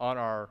on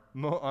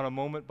a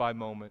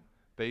moment-by-moment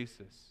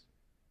basis.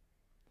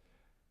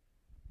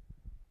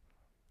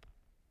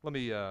 Let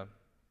me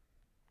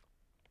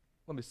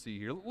see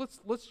here.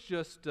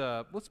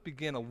 Let's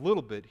begin a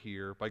little bit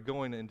here by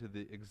going into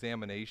the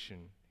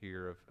examination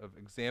here of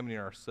examining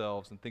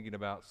ourselves and thinking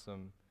about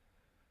some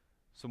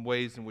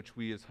ways in which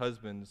we as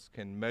husbands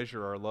can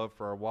measure our love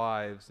for our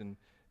wives. And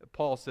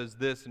Paul says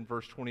this in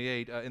verse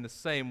 28, in the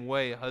same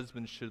way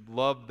husbands should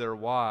love their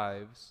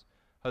wives.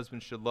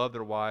 Husbands should love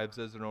their wives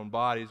as their own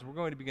bodies. We're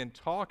going to begin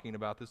talking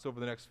about this over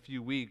the next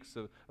few weeks,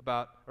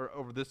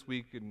 over this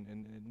week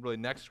and really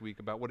next week,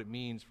 about what it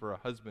means for a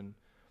husband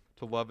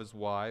to love his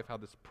wife, how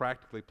this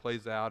practically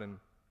plays out, and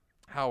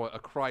how a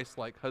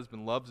Christ-like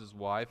husband loves his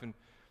wife. And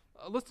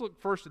let's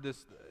look first at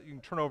this. You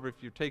can turn over if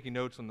you're taking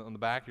notes on the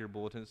back of your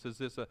bulletin. It says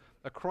this: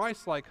 a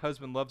Christ-like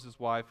husband loves his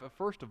wife,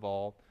 first of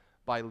all,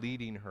 by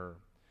leading her.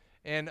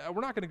 And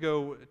we're not going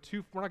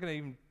to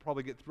even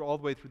probably get all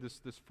the way through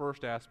this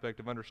first aspect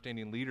of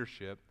understanding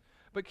leadership,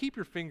 but keep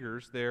your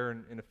fingers there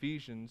in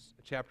Ephesians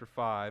chapter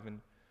 5,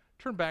 and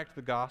turn back to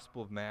the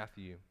Gospel of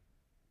Matthew.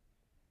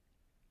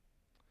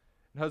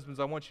 And husbands,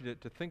 I want you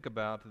to think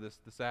about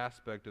this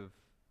aspect of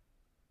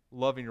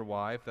loving your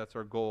wife. That's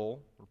our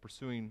goal. We're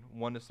pursuing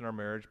oneness in our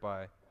marriage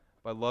by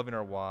loving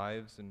our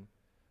wives. And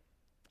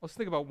let's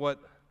think about what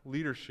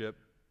leadership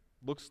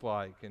looks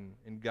like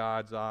in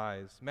God's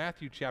eyes.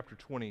 Matthew chapter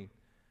 20,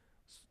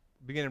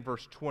 beginning in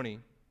verse 20.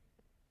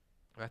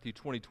 Matthew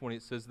 20:20,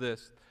 it says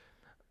this,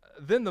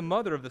 "Then the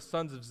mother of the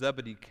sons of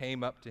Zebedee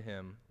came up to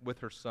him with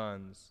her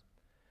sons.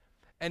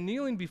 And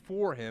kneeling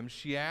before him,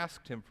 she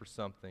asked him for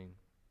something.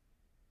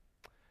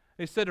 And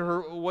he said to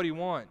her, 'What do you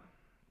want?'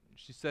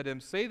 She said to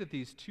him, 'Say that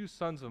these two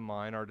sons of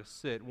mine are to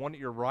sit, one at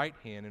your right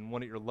hand and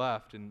one at your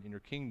left in your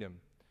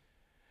kingdom.'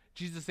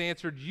 Jesus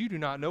answered, 'You do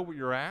not know what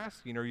you're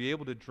asking. Are you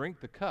able to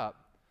drink the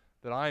cup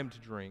that I am to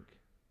drink?'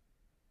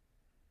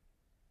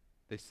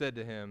 They said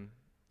to him,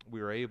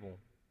 'We are able.'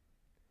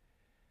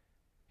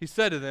 He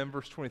said to them,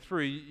 verse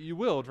 23, 'You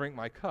will drink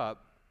my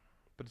cup,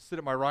 but to sit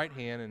at my right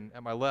hand and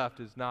at my left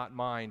is not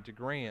mine to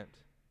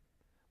grant,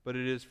 but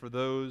it is for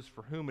those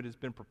for whom it has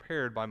been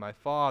prepared by my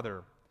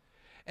Father.'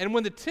 And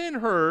when the ten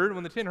heard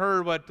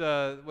what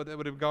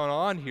would have gone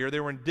on here, they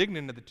were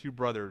indignant at the two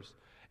brothers.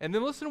 And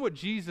then listen to what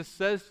Jesus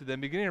says to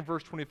them, beginning in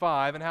verse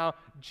 25, and how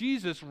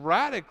Jesus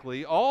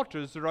radically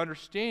alters their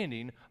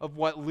understanding of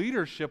what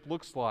leadership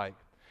looks like.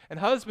 And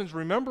husbands,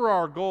 remember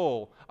our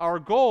goal. Our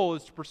goal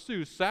is to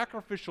pursue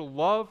sacrificial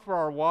love for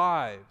our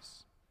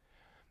wives.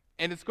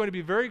 And it's going to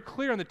be very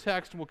clear in the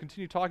text, and we'll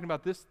continue talking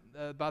about this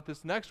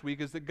next week,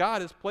 is that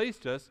God has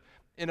placed us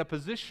in a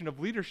position of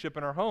leadership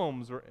in our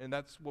homes, and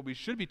that's what we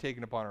should be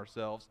taking upon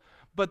ourselves.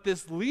 But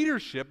this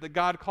leadership that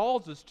God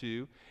calls us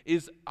to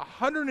is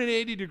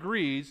 180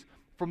 degrees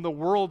from the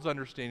world's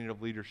understanding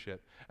of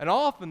leadership. And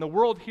often the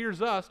world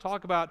hears us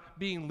talk about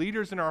being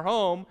leaders in our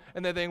home,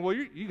 and they think, well,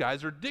 you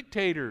guys are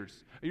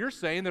dictators. You're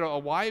saying that a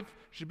wife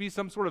should be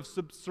some sort of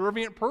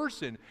subservient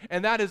person.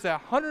 And that is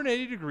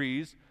 180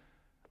 degrees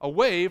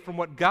away from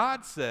what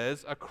God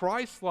says a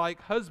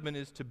Christ-like husband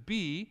is to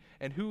be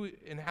and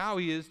how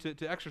he is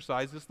to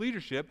exercise this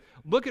leadership.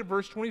 Look at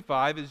verse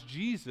 25 as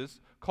Jesus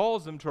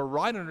calls them to a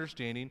right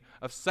understanding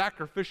of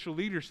sacrificial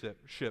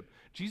leadership.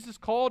 Jesus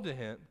called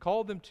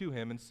them to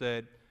him and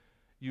said,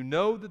 "You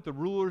know that the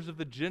rulers of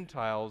the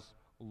Gentiles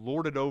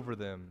lord it over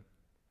them,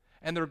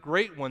 and their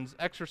great ones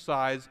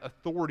exercise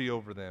authority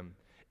over them.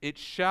 It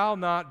shall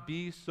not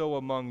be so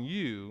among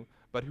you,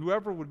 but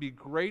whoever would be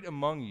great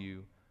among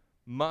you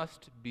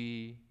must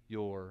be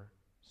your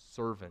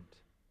servant.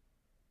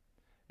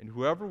 And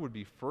whoever would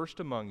be first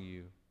among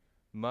you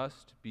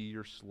must be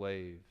your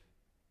slave,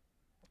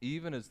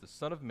 even as the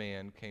Son of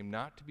Man came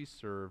not to be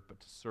served, but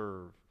to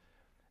serve,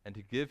 and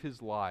to give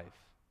his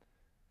life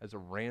as a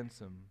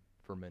ransom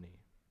for many."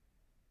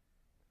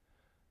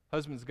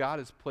 Husbands, God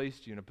has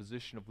placed you in a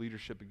position of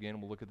leadership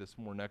again. We'll look at this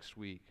more next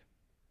week.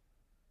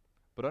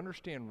 But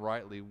understand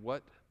rightly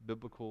what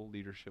biblical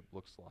leadership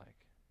looks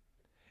like.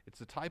 It's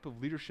the type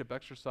of leadership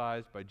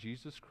exercised by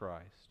Jesus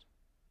Christ,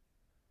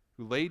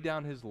 who laid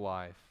down his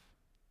life,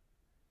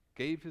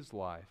 gave his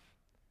life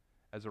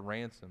as a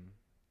ransom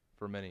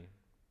for many.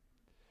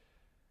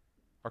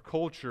 Our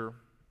culture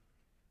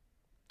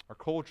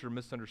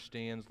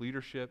misunderstands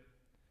leadership.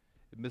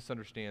 It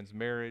misunderstands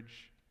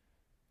marriage.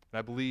 And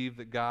I believe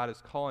that God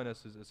is calling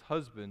us as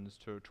husbands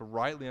to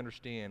rightly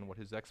understand what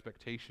his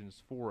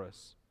expectations for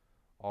us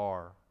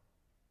are.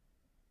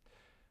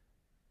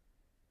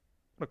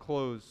 I'm going to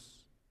close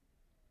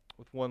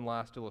with one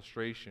last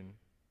illustration.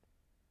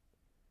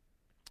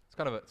 It's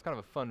kind of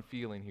a fun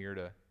feeling here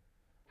to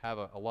have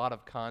a lot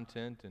of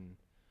content and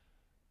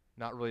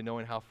not really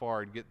knowing how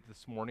far I'd get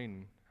this morning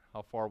and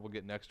how far we'll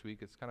get next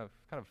week. It's kind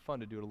of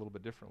fun to do it a little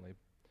bit differently.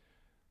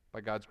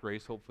 By God's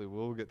grace, hopefully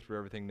we'll get through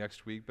everything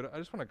next week. But I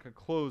just want to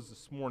close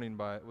this morning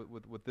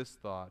with this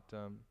thought.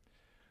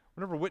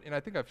 Whenever Whitney, and I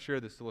think I've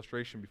shared this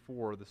illustration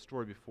before, this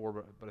story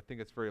before, but I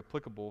think it's very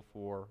applicable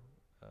for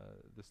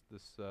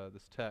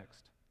this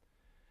text.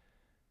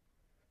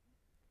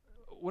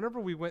 Whenever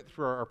we went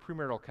through our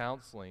premarital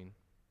counseling,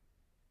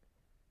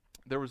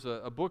 there was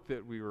a book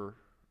that we were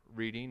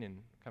reading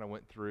and kind of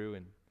went through,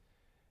 and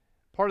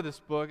part of this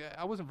book,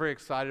 I wasn't very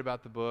excited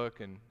about the book,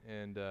 and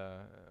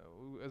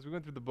as we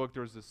went through the book,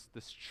 there was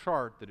this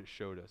chart that it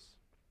showed us.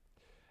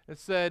 It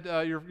said,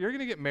 you're going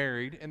to get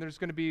married, and there's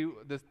going to be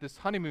this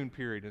honeymoon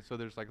period, and so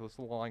there's like this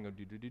little line, and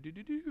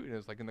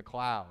it's like in the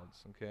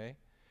clouds, okay?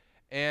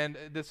 And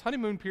this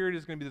honeymoon period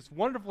is going to be this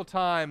wonderful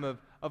time of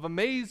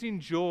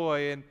amazing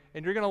joy,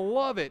 and you're going to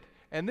love it.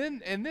 And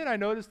then I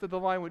noticed that the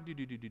line went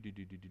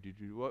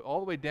all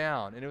the way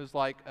down, and it was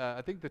like,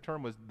 I think the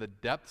term was the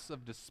depths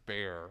of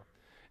despair.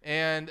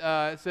 And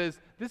it says,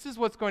 this is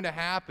what's going to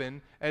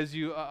happen as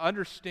you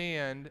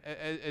understand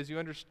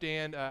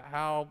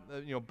how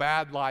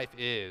bad life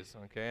is.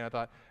 Okay, and I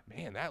thought,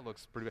 man, that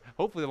looks pretty bad.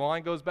 Hopefully the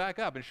line goes back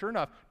up. And sure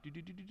enough,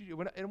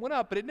 it went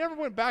up, but it never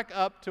went back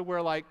up to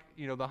where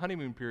the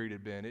honeymoon period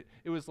had been.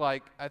 It was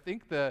like I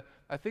think the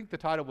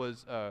title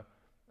was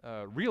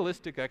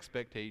Realistic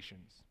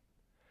Expectations.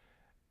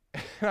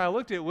 And I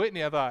looked at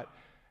Whitney. I thought,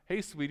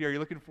 Hey, sweetie, are you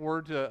looking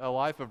forward to a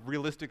life of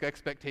realistic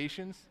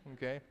expectations?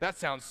 Okay, that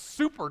sounds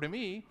super to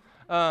me.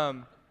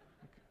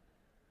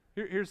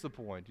 Here's the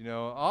point.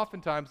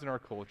 Oftentimes in our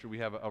culture, we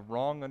have a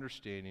wrong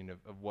understanding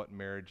of what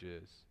marriage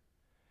is.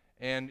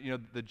 And,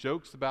 the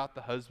jokes about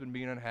the husband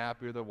being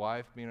unhappy or the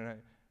wife being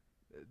unhappy,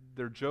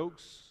 they're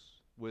jokes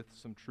with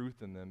some truth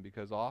in them,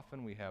 because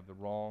often we have the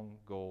wrong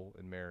goal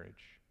in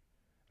marriage,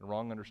 the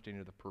wrong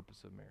understanding of the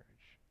purpose of marriage.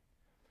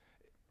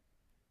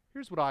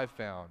 Here's what I've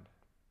found,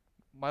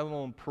 my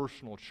own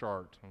personal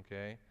chart,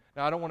 okay?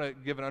 Now, I don't want to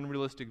give an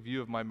unrealistic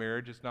view of my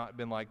marriage. It's not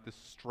been like this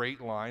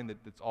straight line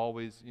that's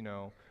always,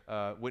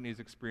 Whitney's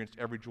experienced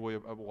every joy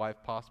a wife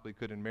possibly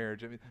could in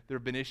marriage. I mean, there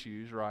have been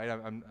issues, right?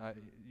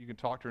 You can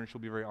talk to her and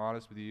she'll be very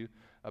honest with you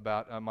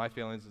about my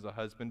feelings as a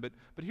husband.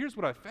 But here's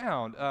what I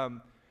found.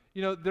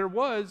 There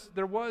was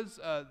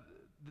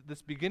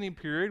this beginning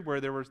period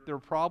where there were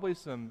probably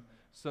some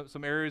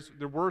areas,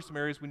 there were some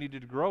areas we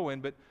needed to grow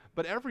in,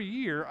 but every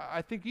year,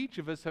 I think each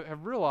of us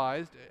have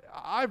realized,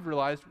 I've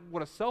realized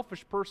what a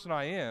selfish person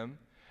I am,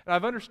 and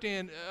I've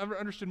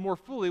understood more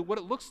fully what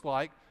it looks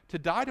like to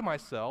die to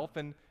myself,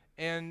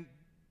 and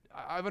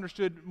I've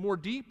understood more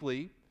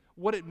deeply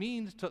what it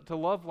means to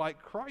love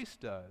like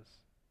Christ does.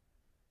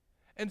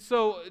 And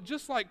so,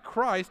 just like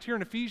Christ, here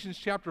in Ephesians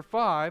chapter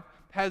 5,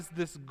 has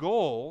this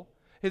goal,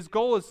 his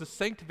goal is the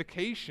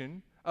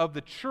sanctification of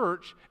the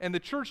church, and the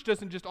church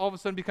doesn't just all of a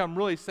sudden become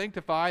really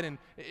sanctified, and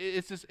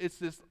it's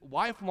this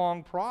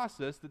lifelong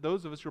process that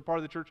those of us who are part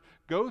of the church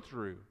go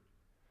through.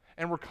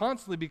 And we're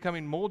constantly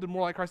becoming molded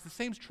more like Christ. The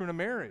same is true in a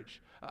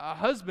marriage. A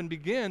husband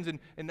begins and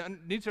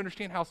needs to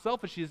understand how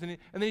selfish he is, and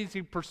then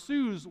he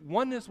pursues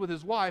oneness with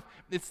his wife.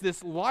 It's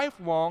this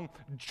lifelong,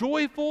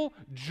 joyful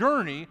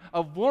journey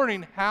of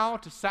learning how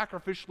to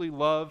sacrificially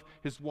love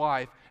his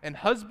wife. And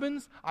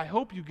husbands, I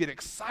hope you get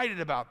excited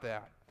about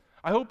that.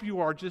 I hope you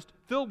are just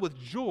filled with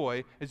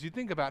joy as you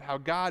think about how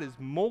God is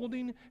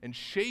molding and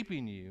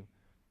shaping you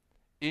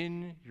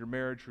in your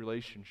marriage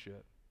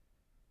relationship.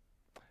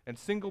 And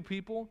single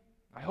people,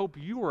 I hope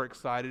you are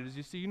excited as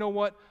you see,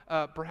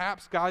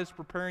 perhaps God is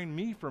preparing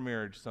me for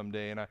marriage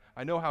someday, and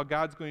I know how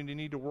God's going to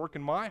need to work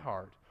in my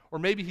heart. Or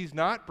maybe he's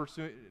not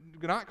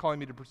calling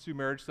me to pursue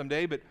marriage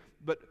someday,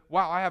 but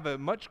wow, I have a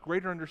much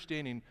greater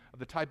understanding of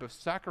the type of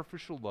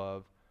sacrificial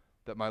love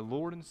that my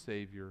Lord and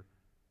Savior,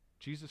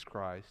 Jesus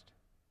Christ,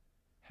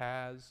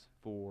 has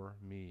for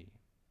me.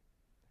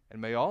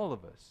 And may all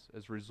of us,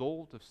 as a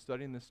result of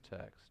studying this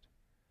text,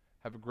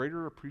 have a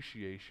greater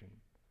appreciation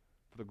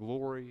for the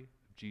glory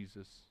of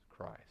Jesus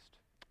Christ.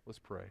 Let's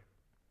pray.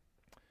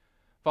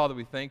 Father,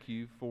 we thank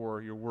you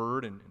for your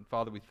word, and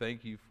Father, we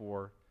thank you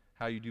for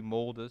how you do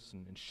mold us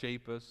and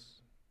shape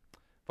us.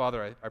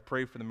 Father, I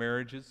pray for the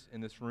marriages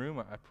in this room.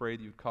 I pray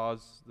that you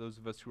cause those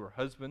of us who are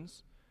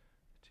husbands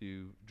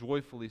to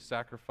joyfully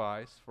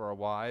sacrifice for our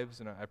wives,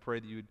 and I pray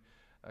that you would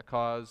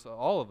cause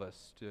all of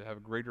us to have a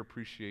greater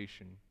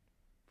appreciation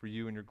for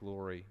you and your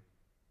glory,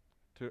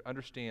 to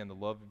understand the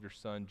love of your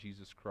Son,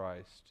 Jesus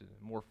Christ,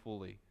 more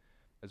fully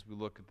as we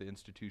look at the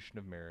institution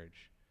of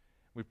marriage.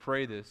 We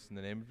pray this in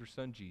the name of your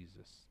Son,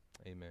 Jesus.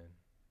 Amen.